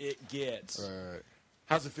as it gets. Right.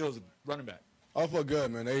 How's it feel as a running back? I felt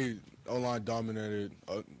good, man. They O-line dominated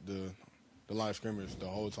the line of scrimmage the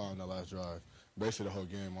whole time that last drive. Basically the whole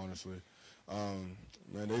game, honestly. Man,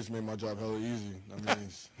 they just made my job hella easy.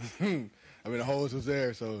 I mean, the holes was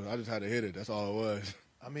there, so I just had to hit it. That's all it was.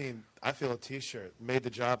 I mean, I feel a T-shirt made the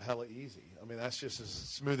job hella easy. I mean, that's just as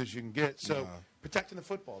smooth as you can get. So protecting the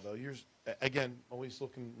football, though, you're, again, always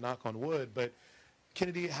looking knock on wood. But,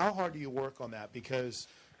 Kennedy, how hard do you work on that? Because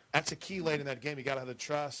that's a key late in that game. You got to have the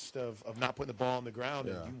trust of not putting the ball on the ground,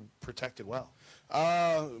 and you protected well.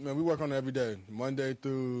 Man, we work on it every day. Monday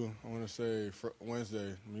through, I want to say,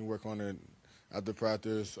 Wednesday. We work on it after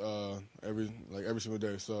practice every single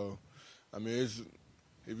day. So, I mean,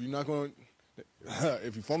 if you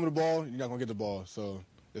fumble the ball, you're not going to get the ball. So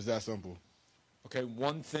it's that simple. Okay,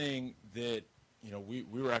 one thing that, you know, we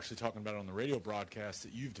were actually talking about on the radio broadcast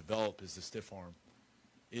that you've developed is the stiff arm.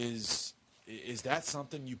 Is that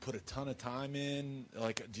something you put a ton of time in?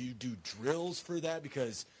 Like, do you do drills for that?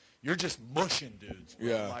 Because you're just mushing dudes, bro.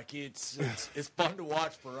 Yeah. Like, it's fun to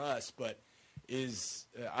watch for us, but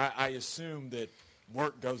I assume that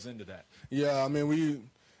work goes into that. Yeah, I mean,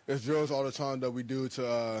 there's drills all the time that we do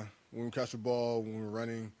to when we catch the ball, when we're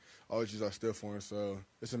running, always use our stiff arm. So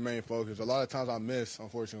it's the main focus. A lot of times I miss,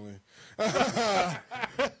 unfortunately. But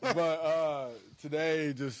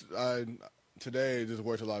today just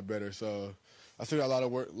worked a lot better. So I still got a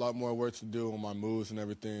lot more work to do on my moves and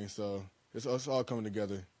everything. So it's all coming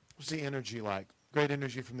together. What's the energy like? Great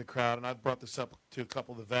energy from the crowd, and I brought this up to a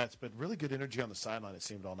couple of the vets, but really good energy on the sideline, it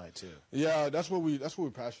seemed, all night, too. Yeah, that's what we're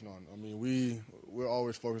passionate on. I mean, we're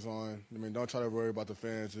always focused on, I mean, don't try to worry about the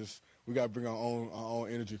fans. We got to bring our own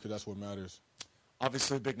energy because that's what matters.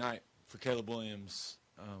 Obviously, a big night for Caleb Williams.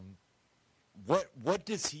 What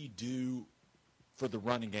does he do for the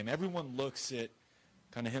running game? Everyone looks at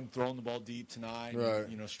kind of him throwing the ball deep tonight, right.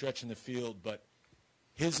 You know, stretching the field, but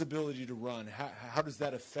his ability to run, how does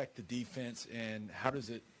that affect the defense, and how does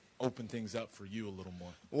it open things up for you a little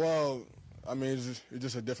more? Well, I mean, it's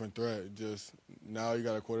just a different threat. Just now you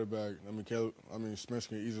got a quarterback. I mean, Spence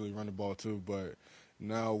can easily run the ball too, but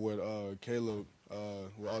now with Caleb,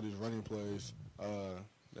 with all these running plays, I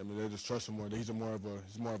mean, they just trust him more. He's more of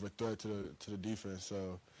a threat to the defense.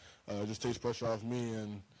 So it just takes pressure off me,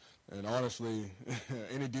 and honestly,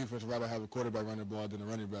 any defense would rather have a quarterback run the ball than a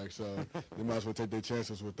running back. So they might as well take their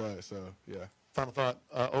chances with that. So yeah. Final thought,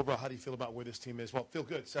 overall, how do you feel about where this team is? Well, feel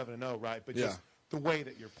good, 7-0, right? But just the way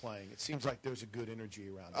that you're playing, it seems like there's a good energy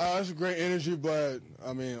around it. It's a great energy, but,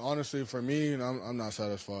 I mean, honestly, for me, I'm not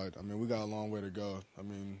satisfied. I mean, we got a long way to go. I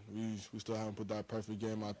mean, we still haven't put that perfect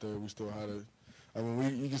game out there. We still had it. I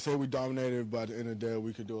mean, you can say we dominated, but at the end of the day,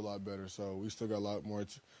 we could do a lot better. So we still got a lot more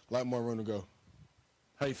room to go.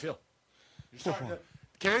 How you feel? You're starting to,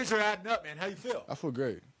 carries are adding up, man. How you feel? I feel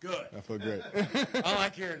great. Good. I feel great. I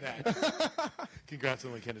like hearing that. Congrats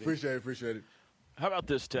on the Kennedy. Appreciate it. How about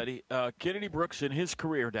this, Teddy? Kennedy Brooks in his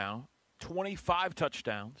career now, 25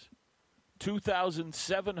 touchdowns,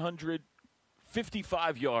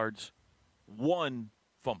 2,755 yards, 1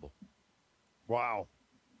 fumble. Wow.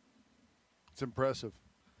 It's impressive.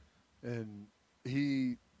 And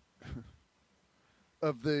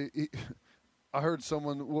I heard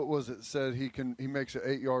someone, what was it, said he makes an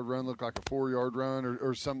 8-yard run look like a 4-yard run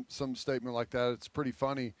or some statement like that. It's pretty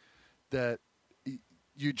funny that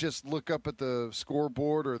you just look up at the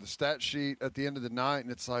scoreboard or the stat sheet at the end of the night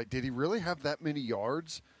and it's like, did he really have that many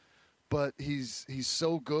yards? But he's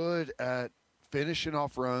so good at finishing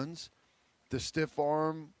off runs, the stiff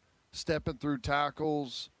arm, stepping through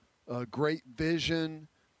tackles, great vision.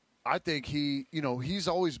 I think he's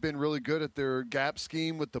always been really good at their gap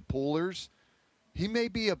scheme with the pullers. He may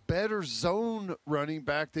be a better zone running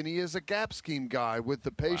back than he is a gap scheme guy with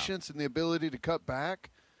the patience and the ability to cut back.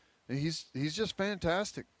 And he's just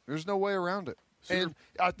fantastic. There's no way around it. And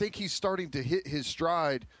I think he's starting to hit his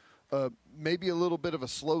stride, maybe a little bit of a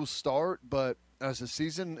slow start, but as the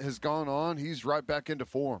season has gone on, he's right back into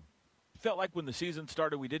form. Felt like when the season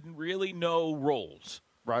started, we didn't really know roles.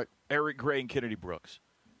 Right. Eric Gray and Kennedy Brooks.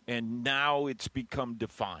 And now it's become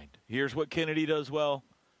defined. Here's what Kennedy does well.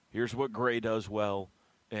 Here's what Gray does well.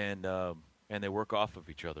 And they work off of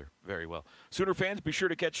each other very well. Sooner fans, be sure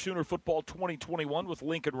to catch Sooner Football 2021 with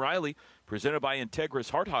Lincoln Riley, presented by Integris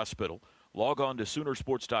Heart Hospital. Log on to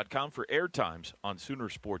Soonersports.com for airtimes on Sooner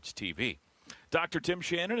Sports TV. Dr. Tim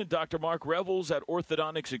Shannon and Dr. Mark Revels at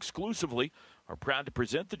Orthodontics exclusively are proud to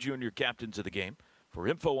present the junior captains of the game. For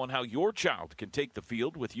info on how your child can take the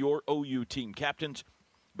field with your OU team captains,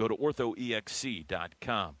 go to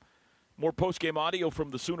orthoexc.com. More post-game audio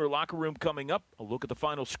from the Sooner locker room coming up. A look at the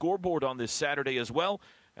final scoreboard on this Saturday as well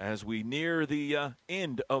as we near the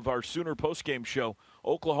end of our Sooner post-game show.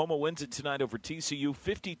 Oklahoma wins it tonight over TCU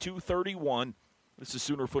 52-31. This is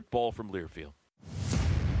Sooner football from Learfield.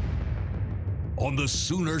 On the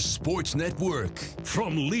Sooner Sports Network,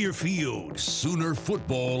 from Learfield, Sooner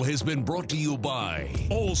football has been brought to you by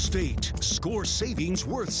Allstate. Score savings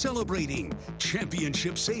worth celebrating.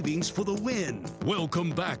 Championship savings for the win. Welcome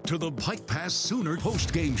back to the Pike Pass Sooner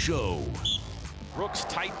postgame show. Brooks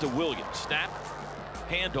tight to Williams. Snap.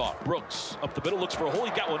 Handoff. Brooks up the middle. Looks for a hole.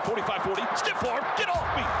 He got one. 45-40. Stiff arm. Get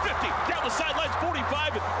off me. 50. Down the sidelines.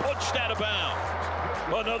 45. And punched out of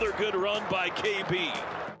bounds. Another good run by KB.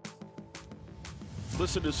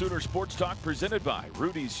 Listen to Sooner Sports Talk presented by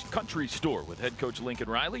Rudy's Country Store with head coach Lincoln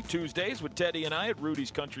Riley. Tuesdays with Teddy and I at Rudy's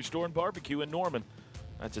Country Store and Barbecue in Norman.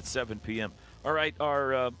 That's at 7 p.m. All right,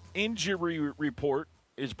 our injury report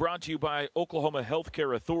is brought to you by Oklahoma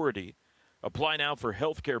Healthcare Authority. Apply now for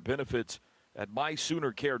healthcare benefits at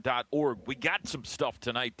mysoonercare.org. We got some stuff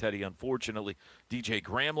tonight, Teddy, unfortunately. DJ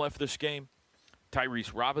Graham left this game.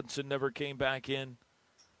 Tyrese Robinson never came back in.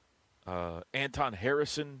 Anton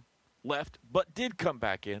Harrison left, but did come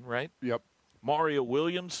back in, right? Yep. Mario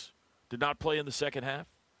Williams did not play in the second half.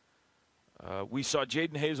 We saw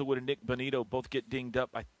Jaden Hazelwood and Nick Benito both get dinged up.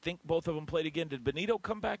 I think both of them played again. Did Benito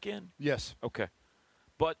come back in? Yes. Okay.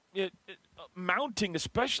 But mounting,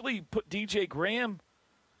 especially put DJ Graham,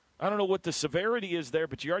 I don't know what the severity is there,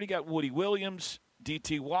 but you already got Woody Williams,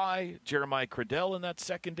 DTY, Jeremiah Cradell in that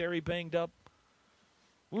secondary banged up.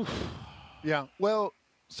 Oof. Yeah, well,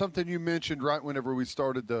 something you mentioned right whenever we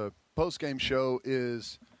started the post-game show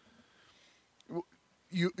is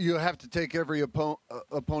you have to take every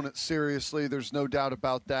opponent seriously. There's no doubt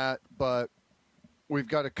about that. But we've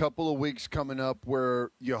got a couple of weeks coming up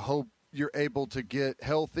where you hope you're able to get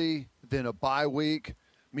healthy, then a bye week.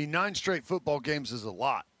 I mean, 9 straight football games is a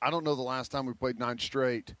lot. I don't know the last time we played 9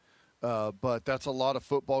 straight, but that's a lot of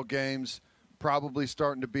football games. Probably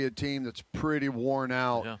starting to be a team that's pretty worn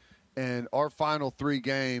out. Yeah. And our final 3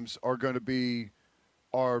 games are going to be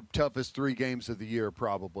our toughest 3 games of the year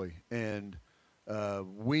probably. And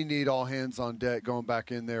we need all hands on deck going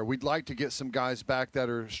back in there. We'd like to get some guys back that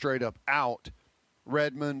are straight up out.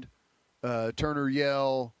 Redmond, Turner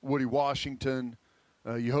Yell, Woody Washington.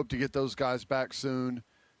 You hope to get those guys back soon.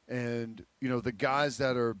 And, you know, the guys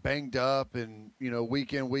that are banged up and, you know,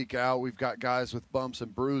 week in, week out, we've got guys with bumps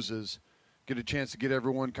and bruises, get a chance to get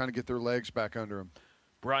everyone kind of get their legs back under them.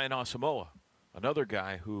 Brian Asamoah, another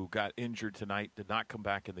guy who got injured tonight, did not come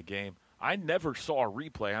back in the game. I never saw a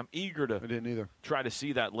replay. I'm eager to I didn't either. Try to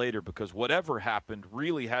see that later because whatever happened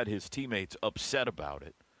really had his teammates upset about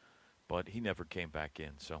it. But he never came back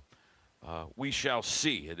in. So we shall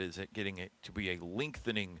see. It is getting to be a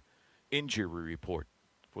lengthening injury report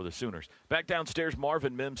for the Sooners. Back downstairs,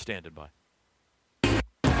 Marvin Mims standing by.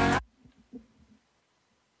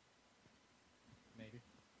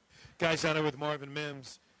 Guys down there with Marvin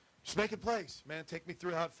Mims. Just making plays, man. Take me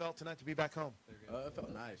through how it felt tonight to be back home. It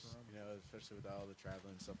felt nice, you know, especially with all the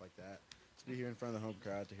traveling and stuff like that. To be here in front of the home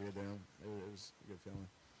crowd, to hear them, it was a good feeling.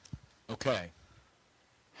 Okay.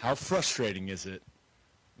 How frustrating is it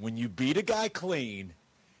when you beat a guy clean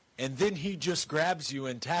and then he just grabs you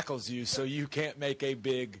and tackles you so you can't make a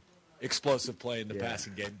big explosive play in the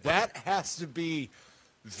passing game? That has to be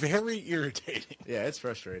very irritating. Yeah, it's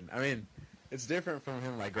frustrating. I mean, it's different from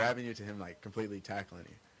him, like, grabbing you to him, like, completely tackling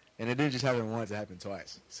you. And it didn't just happen once, it happened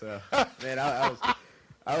twice. So, man,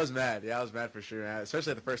 I was mad. Yeah, I was mad for sure.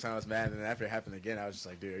 Especially the first time I was mad, and then after it happened again, I was just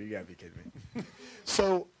like, dude, you got to be kidding me.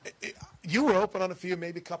 So you were open on a few,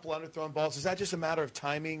 maybe a couple underthrown balls. Is that just a matter of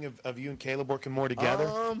timing of you and Caleb working more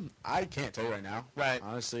together? I can't tell you right now. Right.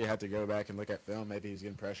 Honestly, I have to go back and look at film. Maybe he's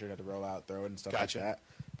getting pressured, had to roll out, throw it, and stuff like that.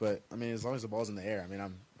 But, I mean, as long as the ball's in the air, I mean,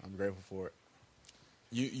 I'm grateful for it.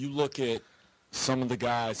 You look at some of the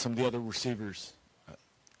guys, some of the other receivers.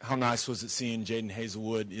 How nice was it seeing Jaden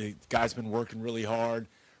Hazelwood? The guy's been working really hard,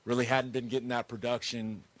 really hadn't been getting that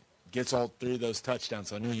production. gets all 3 of those touchdowns.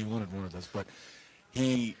 So I knew you wanted one of those, but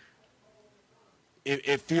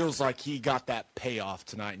it feels like he got that payoff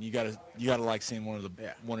tonight, and you gotta like seeing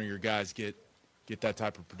one of your guys get that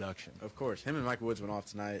type of production. Of course, him and Mike Woods went off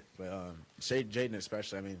tonight, but Jaden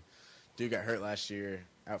especially. I mean, dude got hurt last year,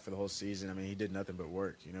 out for the whole season. I mean, he did nothing but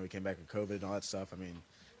work. You know, he came back with COVID and all that stuff. I mean,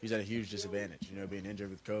 he's at a huge disadvantage. You know, being injured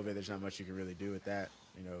with COVID, there's not much you can really do with that.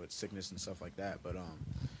 You know, it's sickness and stuff like that. But you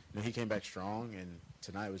know, he came back strong, and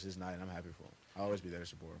tonight was his night, and I'm happy for him. I'll always be there to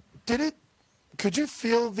support him. Could you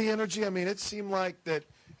feel the energy? I mean, it seemed like that,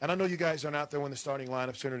 and I know you guys aren't out there when the starting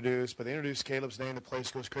lineups are introduced, but they introduced Caleb's name, the place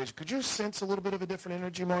goes crazy. Could you sense a little bit of a different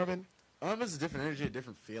energy, Marvin? It's a different energy, a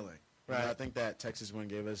different feeling. Right. You know, I think that Texas win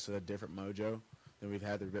gave us a different mojo than we've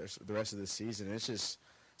had the rest of the season. It's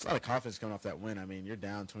a lot of confidence coming off that win. I mean, you're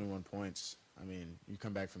down 21 points. I mean, you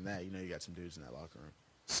come back from that, you know you got some dudes in that locker room.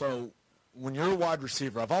 So when you're a wide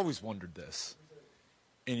receiver, I've always wondered this,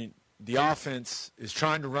 and the offense is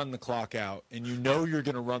trying to run the clock out, and you know you're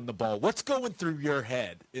going to run the ball. What's going through your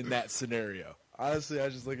head in that scenario? Honestly, I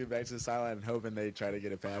was just looking back to the sideline and hoping they try to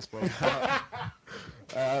get a pass play. I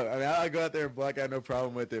mean, I go out there and block out, no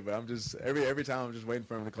problem with it, but I'm just every time I'm just waiting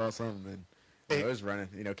for him to call something. And it was running.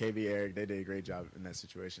 You know, KB, Eric, they did a great job in that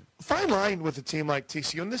situation. Fine line with a team like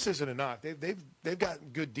TCU, and this isn't a knock. They've got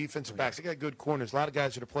good defensive backs. They got good corners. A lot of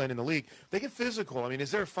guys that are playing in the league. They get physical. I mean, is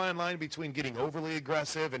there a fine line between getting overly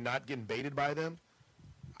aggressive and not getting baited by them?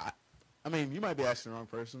 I mean, you might be asking the wrong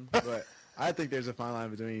person, but I think there's a fine line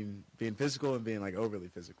between being physical and being, like, overly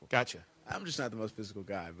physical. Gotcha. I'm just not the most physical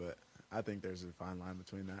guy, but I think there's a fine line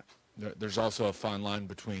between that. There's also a fine line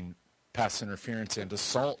between pass interference and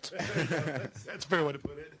assault. That's a fair way to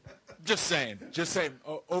put it. Just saying.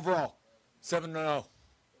 Overall, 7-0,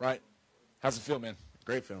 right? How's it feel, man?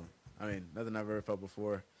 Great feeling. I mean, nothing I've ever felt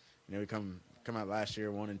before. You know, we come out last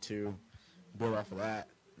year 1-2, build off of that.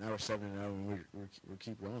 Now we're 7-0, and we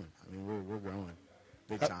keep growing. I mean, we're growing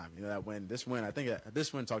big time. You know, this win, I think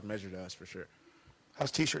this win talked measure to us for sure. How's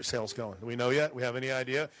T-shirt sales going? Do we know yet? We have any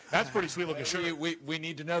idea? That's pretty sweet looking shirt. We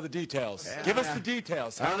need to know the details. Yeah. Give us the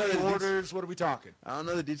details. How many orders? What are we talking? I don't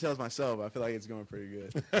know the details myself, but I feel like it's going pretty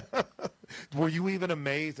good. Were you even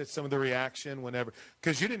amazed at some of the reaction whenever?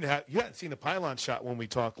 Because you hadn't seen the pylon shot when we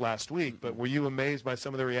talked last week, but were you amazed by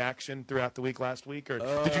some of the reaction throughout the week last week, or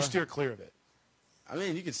did you steer clear of it? I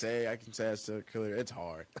mean, I can say I still clear. It's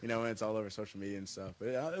hard, you know, when it's all over social media and stuff. But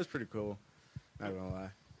it was pretty cool. Not gonna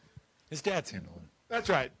lie. His dad's handling it. That's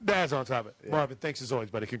right. Dad's on top of it. Yeah. Marvin, thanks as always,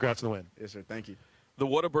 buddy. Congrats on the win. Yes, sir. Thank you. The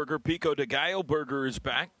Whataburger Pico de Gallo burger is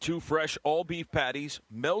back. 2 fresh all-beef patties,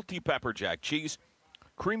 melty pepper jack cheese,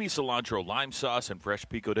 creamy cilantro lime sauce, and fresh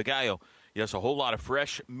pico de gallo. Yes, a whole lot of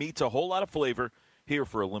fresh meats, a whole lot of flavor here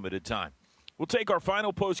for a limited time. We'll take our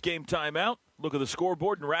final post-game timeout, look at the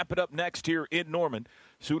scoreboard, and wrap it up next here in Norman.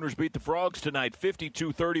 Sooners beat the Frogs tonight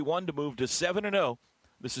 52-31 to move to 7-0.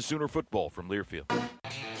 This is Sooner football from Learfield.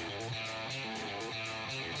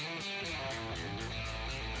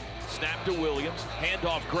 Snap to Williams.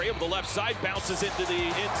 Handoff Gray over the left side. Bounces into the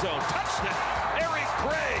end zone. Touchdown, Eric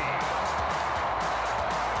Gray.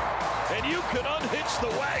 And you can unhitch the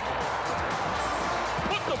wagon.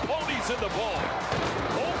 Put the ponies in the ball.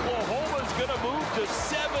 Oklahoma's going to move to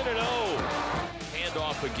 7-0.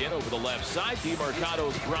 Handoff again over the left side.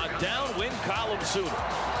 DeMarcado's brought down. Win column Sooner.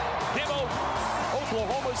 Game over.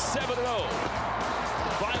 Oklahoma's 7-0.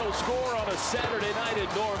 Final score on a Saturday night in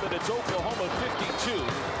Norman. It's Oklahoma 52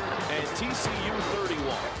 and TCU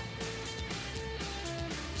 31.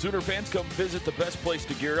 Sooner fans, come visit the best place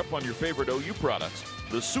to gear up on your favorite OU products.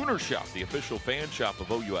 The Sooner Shop, the official fan shop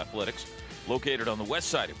of OU Athletics, located on the west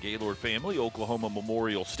side of Gaylord Family, Oklahoma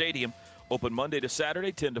Memorial Stadium. Open Monday to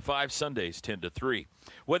Saturday, 10 to 5, Sundays, 10 to 3.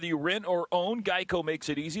 Whether you rent or own, Geico makes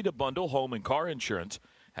it easy to bundle home and car insurance.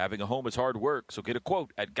 Having a home is hard work, so get a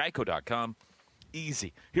quote at geico.com.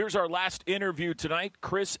 Easy. Here's our last interview tonight.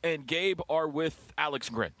 Chris and Gabe are with Alex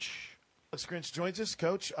Grinch. Alex Grinch joins us.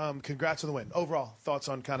 Coach, congrats on the win. Overall, thoughts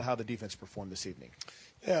on kind of how the defense performed this evening?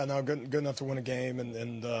 Yeah, no, good enough to win a game,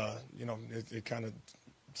 and you know, it kind of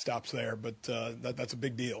stops there, but that's a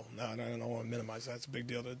big deal. No, I don't want to minimize that. It's a big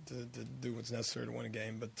deal to do what's necessary to win a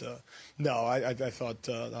game. But, no, I thought,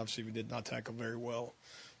 obviously, we did not tackle very well,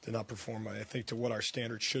 did not perform, I think, to what our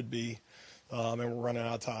standards should be. And we're running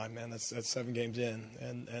out of time, man. That's 7 games in.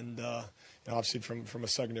 And you know, obviously from a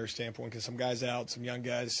secondary standpoint, because some guys out, some young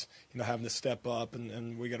guys, you know, having to step up,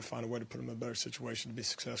 and we got to find a way to put them in a better situation to be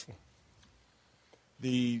successful.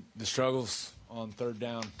 The struggles on third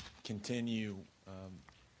down continue.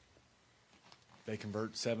 They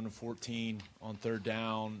convert 7 of 14 on third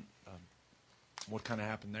down. What kind of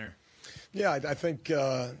happened there? Yeah, I think,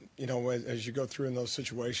 as you go through in those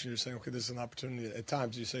situations, you're saying, okay, this is an opportunity. At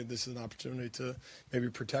times you say this is an opportunity to maybe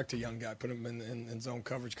protect a young guy, put him in zone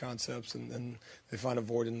coverage concepts, and they find a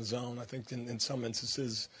void in the zone. I think in some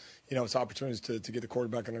instances, it's opportunities to get the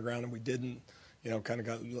quarterback on the ground, and we didn't, kind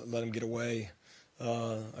of let him get away.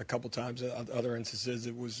 A couple times. Other instances,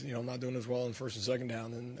 it was not doing as well in first and second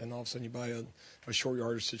down, and all of a sudden you buy a short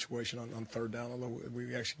yardage situation on third down. Although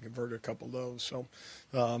we actually converted a couple of those, so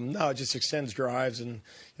no, it just extends drives, and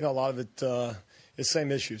a lot of it is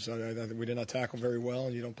same issues. I think we did not tackle very well,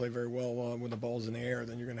 and you don't play very well when the ball's in the air.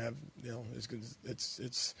 Then you're going to have you're going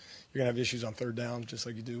to have issues on third down, just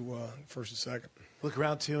like you do first and second. Look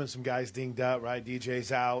around, too, and some guys dinged up, right?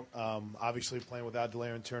 DJ's out. Obviously playing without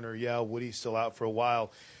Delarian Turner. Yeah, Woody's still out for a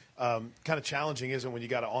while. Kind of challenging, isn't it, when you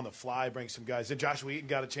got to, on the fly, bring some guys in? Joshua Eaton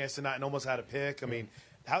got a chance tonight and almost had a pick. I mean,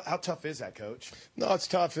 how tough is that, Coach? No, it's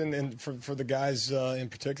tough, and for the guys in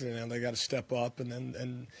particular, they got to step up.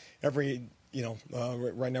 And every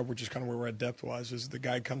right now we're just kind of where we're at depth-wise. Is the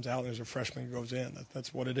guy comes out and there's a freshman who goes in.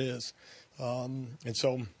 That's what it is. And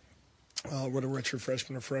so whether redshirt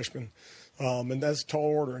freshman or freshman. And that's a tall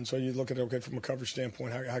order. And so you look at it, okay, from a coverage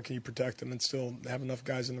standpoint, how can you protect them and still have enough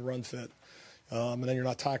guys in the run fit? And then you're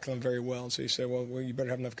not tackling them very well. And so you say, well, you better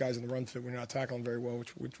have enough guys in the run fit when you're not tackling them very well,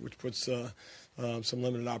 which puts some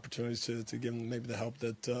limited opportunities to give them maybe the help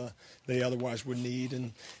that they otherwise would need.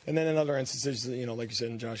 And then in other instances, like you said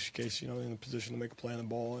in Josh's case, in a position to make a play on the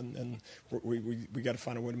ball, and we got to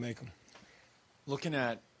find a way to make them. Looking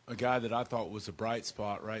at a guy that I thought was a bright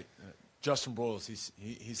spot, right? Justin Broyles,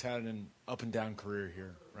 he's had an up and down career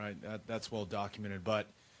here, right? That's well documented. But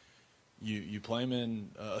you play him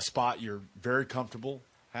in a spot you're very comfortable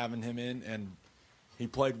having him in, and he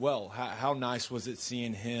played well. How nice was it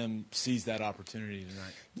seeing him seize that opportunity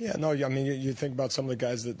tonight? Yeah, no, I mean, you think about some of the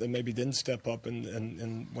guys that maybe didn't step up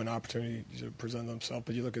and when opportunity presented themselves.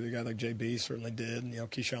 But you look at a guy like JB, certainly did.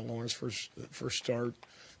 Keyshawn Lawrence first start.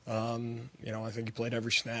 I think he played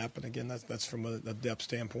every snap, and again, that's from a depth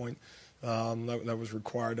standpoint. That was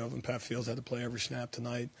required of him. Pat Fields had to play every snap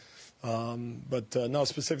tonight. But no,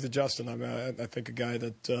 specific to Justin, I mean, I think a guy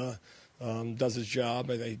that does his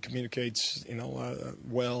job. He communicates,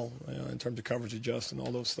 well in terms of coverage adjust and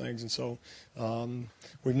all those things. And so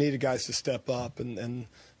we've needed guys to step up, and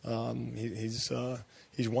he's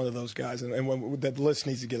one of those guys. And that list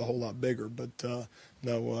needs to get a whole lot bigger. But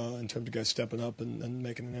in terms of guys stepping up and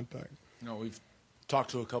making an impact. We've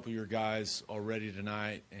talked to a couple of your guys already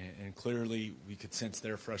tonight, and clearly we could sense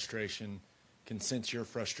their frustration, can sense your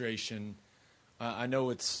frustration. I know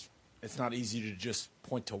it's not easy to just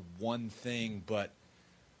point to one thing, but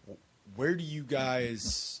where do you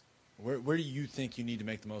guys where do you think you need to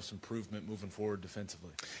make the most improvement moving forward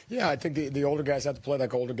defensively? Yeah, I think the older guys have to play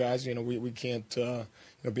like older guys. We can't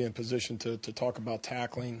be in position to talk about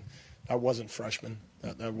tackling. I wasn't freshmen.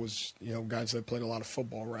 That was guys that played a lot of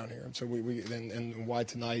football around here, and so and why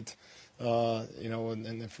tonight, and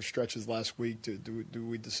then for stretches last week, do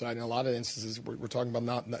we decide? In a lot of instances, we're talking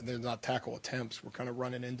about they're not tackle attempts. We're kind of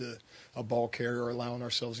running into a ball carrier or allowing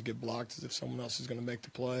ourselves to get blocked as if someone else is going to make the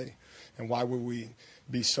play. And why would we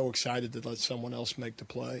be so excited to let someone else make the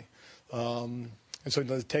play? And so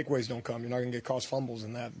the takeaways don't come. You're not going to get cost fumbles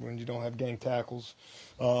in that when you don't have gang tackles.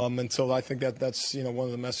 And so I think that's one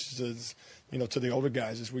of the messages to the older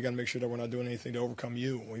guys is we got to make sure that we're not doing anything to overcome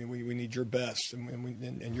you. We need your best,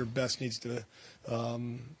 and your best needs to,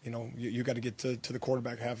 you got to get to the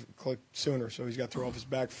quarterback click sooner. So he's got to throw off his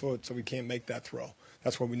back foot, so we can't make that throw.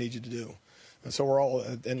 That's what we need you to do. And so we're all,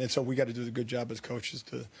 and so we got to do a good job as coaches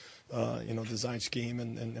to, design scheme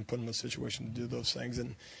and put them in a situation to do those things.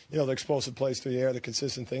 And the explosive plays through the air, the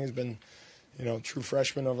consistent thing has been, true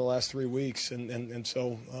freshmen over the last 3 weeks, and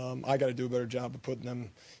so I got to do a better job of putting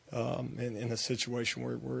them in a situation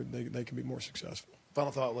where they can be more successful.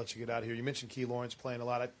 Final thought, I'll let you get out of here. You mentioned Key Lawrence playing a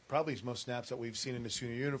lot. Probably his most snaps that we've seen in the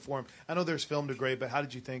senior uniform. I know there's film to grade, but how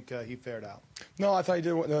did you think he fared out? No, I thought he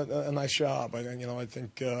did a nice job. I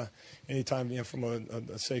think anytime from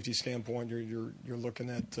a safety standpoint, you're looking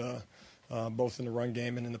at both in the run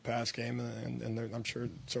game and in the pass game, and I'm sure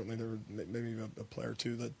certainly there were maybe a player or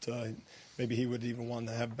two that maybe he would even want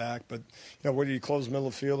to have back. But whether you close the middle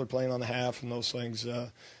of the field or playing on the half and those things.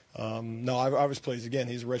 No, I was pleased. Again,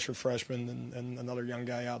 he's a redshirt freshman and another young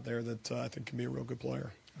guy out there that I think can be a real good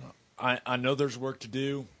player. I know there's work to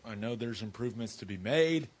do. I know there's improvements to be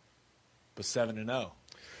made, but 7-0.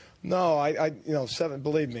 No, 7.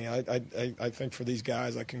 Believe me, I think for these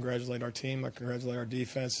guys, I congratulate our team. I congratulate our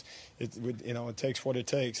defense. It takes what it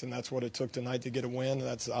takes, and that's what it took tonight to get a win.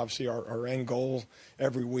 That's obviously our end goal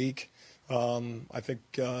every week. I think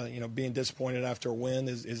being disappointed after a win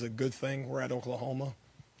is a good thing. We're at Oklahoma.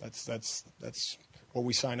 That's what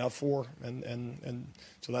we sign up for, and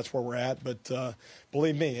so that's where we're at. But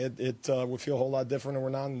believe me, it would feel a whole lot different if we're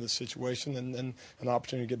not in this situation, and an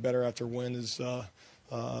opportunity to get better after a win is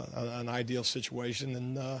an ideal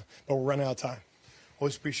situation. But we're running out of time.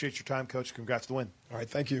 Always appreciate your time, Coach. Congrats to the win. All right,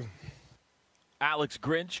 thank you. Alex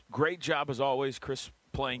Grinch, great job as always. Chris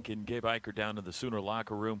Plank and Gabe Eicher down in the Sooner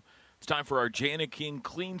locker room. It's time for our Jana King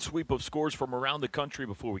clean sweep of scores from around the country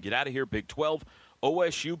before we get out of here. Big 12,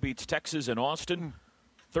 OSU beats Texas in Austin,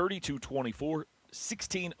 32-24,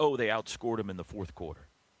 16-0. They outscored them in the fourth quarter.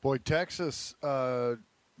 Boy, Texas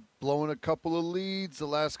blowing a couple of leads the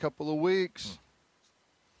last couple of weeks.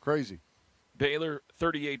 Crazy. Baylor,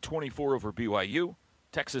 38-24 over BYU.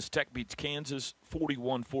 Texas Tech beats Kansas,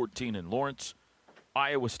 41-14 in Lawrence.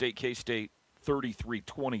 Iowa State, K-State,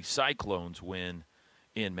 33-20. Cyclones win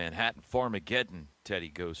in Manhattan. Farmageddon, Teddy,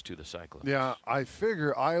 goes to the Cyclones. Yeah, I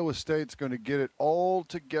figure Iowa State's going to get it all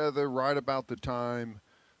together right about the time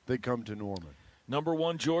they come to Norman. Number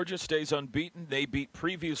 1, Georgia stays unbeaten. They beat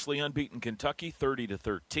previously unbeaten Kentucky,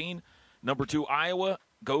 30-13. Number 2, Iowa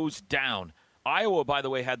goes down. Iowa, by the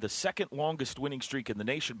way, had the second longest winning streak in the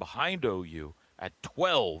nation behind OU at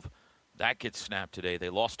 12. That gets snapped today. They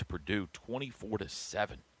lost to Purdue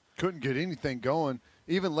 24-7. Couldn't get anything going.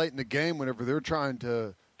 Even late in the game, whenever they're trying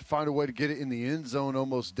to find a way to get it in the end zone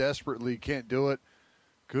almost desperately, can't do it.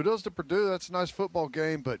 Kudos to Purdue. That's a nice football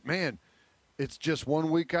game. But, man, it's just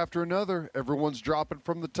one week after another. Everyone's dropping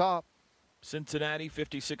from the top. Cincinnati,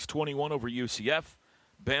 56-21 over UCF.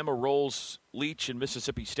 Bama rolls Leach and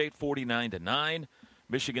Mississippi State 49-9.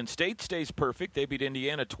 Michigan State stays perfect. They beat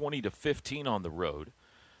Indiana 20-15 on the road.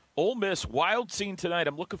 Ole Miss, wild scene tonight.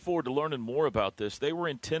 I'm looking forward to learning more about this. They were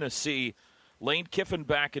in Tennessee. Lane Kiffin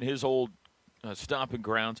back in his old stomping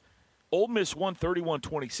grounds. Ole Miss won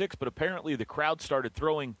 31-26, but apparently the crowd started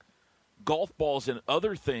throwing golf balls and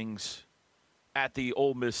other things at the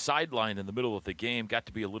Ole Miss sideline in the middle of the game. Got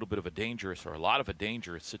to be a lot of a dangerous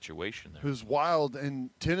situation there. It was wild, and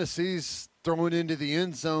Tennessee's throwing into the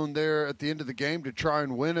end zone there at the end of the game to try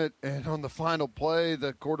and win it, and on the final play,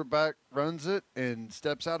 the quarterback runs it and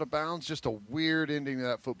steps out of bounds. Just a weird ending to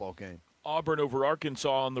that football game. Auburn over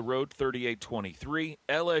Arkansas on the road, 38-23.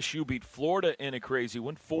 LSU beat Florida in a crazy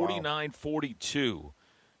one, 49-42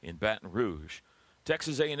 in Baton Rouge.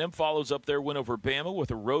 Texas A&M follows up their win over Bama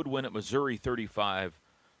with a road win at Missouri, 35-14.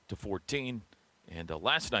 And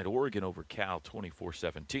last night, Oregon over Cal,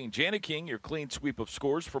 24-17. Jana King, your clean sweep of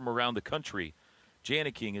scores from around the country.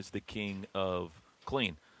 Jana King is the king of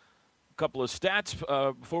clean. A couple of stats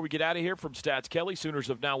before we get out of here from Stats Kelly. Sooners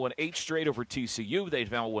have now won 8 straight over TCU.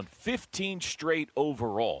 They've now won 15 straight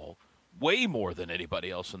overall, way more than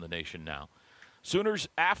anybody else in the nation now. Sooners,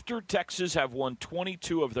 after Texas, have won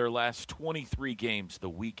 22 of their last 23 games the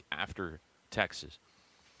week after Texas.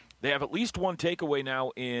 They have at least one takeaway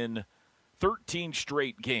now in 13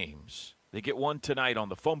 straight games. They get one tonight on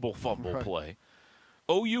the fumble play.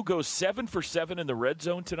 OU goes 7 for 7 in the red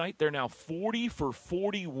zone tonight. They're now 40 for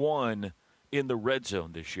 41 in the red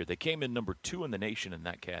zone this year. They came in number 2 in the nation in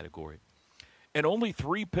that category. And only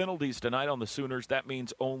 3 penalties tonight on the Sooners. That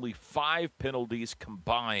means only 5 penalties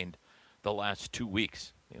combined the last 2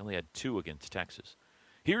 weeks. They only had 2 against Texas.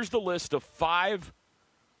 Here's the list of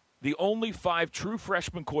the only 5 true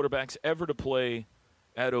freshman quarterbacks ever to play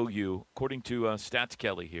at OU, according to Stats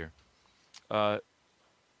Kelly here.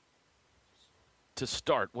 To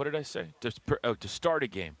start, what did I say? To start a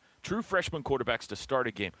game. True freshman quarterbacks to start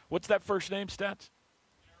a game. What's that first name, Stats?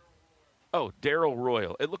 Darrell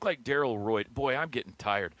Royal. It looked like Darrell Roy. Boy, I'm getting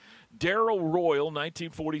tired. Darrell Royal,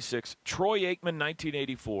 1946. Troy Aikman,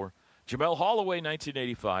 1984. Jamel Holloway,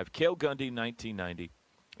 1985. Cale Gundy, 1990.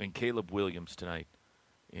 And Caleb Williams tonight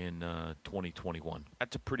in 2021.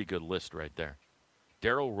 That's a pretty good list right there.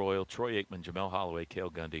 Darrell Royal, Troy Aikman, Jamel Holloway,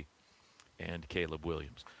 Cale Gundy, and Caleb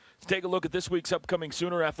Williams. Let's take a look at this week's upcoming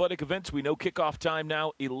Sooner athletic events. We know kickoff time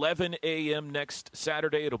now, 11 a.m. next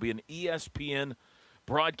Saturday. It'll be an ESPN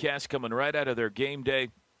broadcast coming right out of their game day.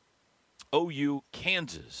 OU,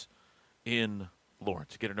 Kansas in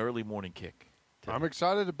Lawrence. Get an early morning kick. I'm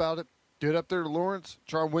excited about it. Get up there to Lawrence,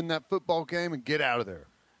 try and win that football game, and get out of there.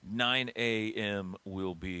 9 a.m.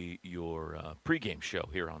 will be your pregame show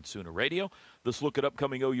here on Sooner Radio. This look at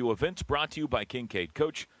upcoming OU events brought to you by Kincaid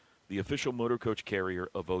Coach, the official motor coach carrier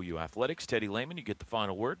of OU Athletics. Teddy Lehman, you get the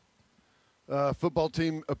final word. Football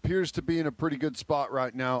team appears to be in a pretty good spot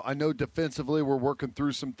right now. I know defensively we're working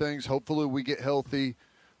through some things. Hopefully we get healthy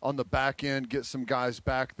on the back end, get some guys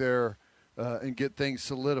back there, and get things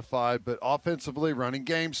solidified. But offensively, running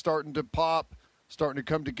game starting to pop. starting to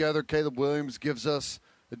come together. Caleb Williams gives us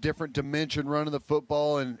a different dimension running the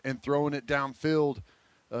football and throwing it downfield.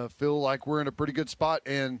 Feel like we're in a pretty good spot.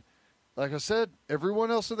 And like I said,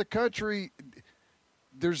 everyone else in the country,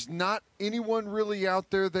 there's not anyone really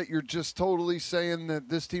out there that you're just totally saying that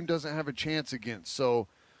this team doesn't have a chance against. So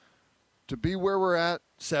to be where we're at,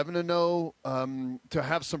 7-0, to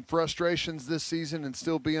have some frustrations this season and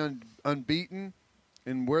still be unbeaten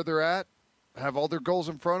and where they're at, have all their goals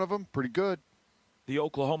in front of them, pretty good. The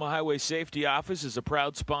Oklahoma Highway Safety Office is a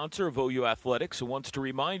proud sponsor of OU Athletics and wants to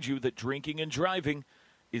remind you that drinking and driving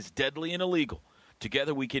is deadly and illegal.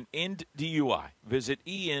 Together we can end DUI. Visit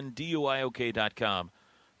enduiok.com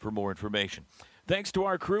for more information. Thanks to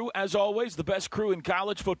our crew, as always, the best crew in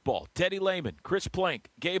college football. Teddy Lehman, Chris Plank,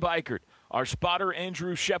 Gabe Eichert, our spotter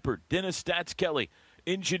Andrew Shepard, Dennis Stats Kelly,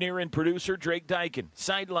 engineer and producer Drake Dykin,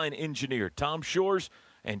 sideline engineer Tom Shores,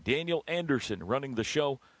 and Daniel Anderson running the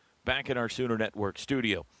show back in our Sooner Network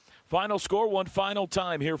studio. Final score one final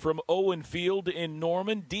time here from Owen Field in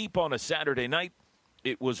Norman, deep on a Saturday night.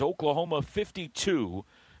 It was Oklahoma 52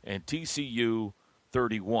 and TCU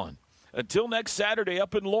 31. Until next Saturday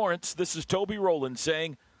up in Lawrence, this is Toby Rowland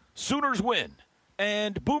saying, Sooners win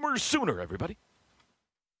and Boomers Sooner, everybody.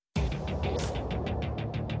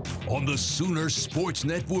 On the Sooner Sports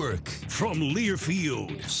Network from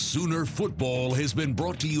Learfield, Sooner football has been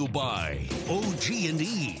brought to you by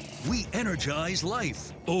OG&E. We energize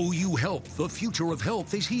life. OU Health, the future of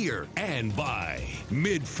health is here. And by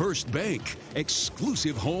MidFirst Bank,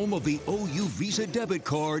 exclusive home of the OU Visa debit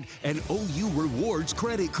card and OU Rewards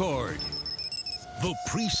credit card. The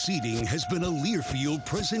preceding has been a Learfield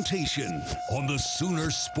presentation on the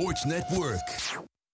Sooner Sports Network.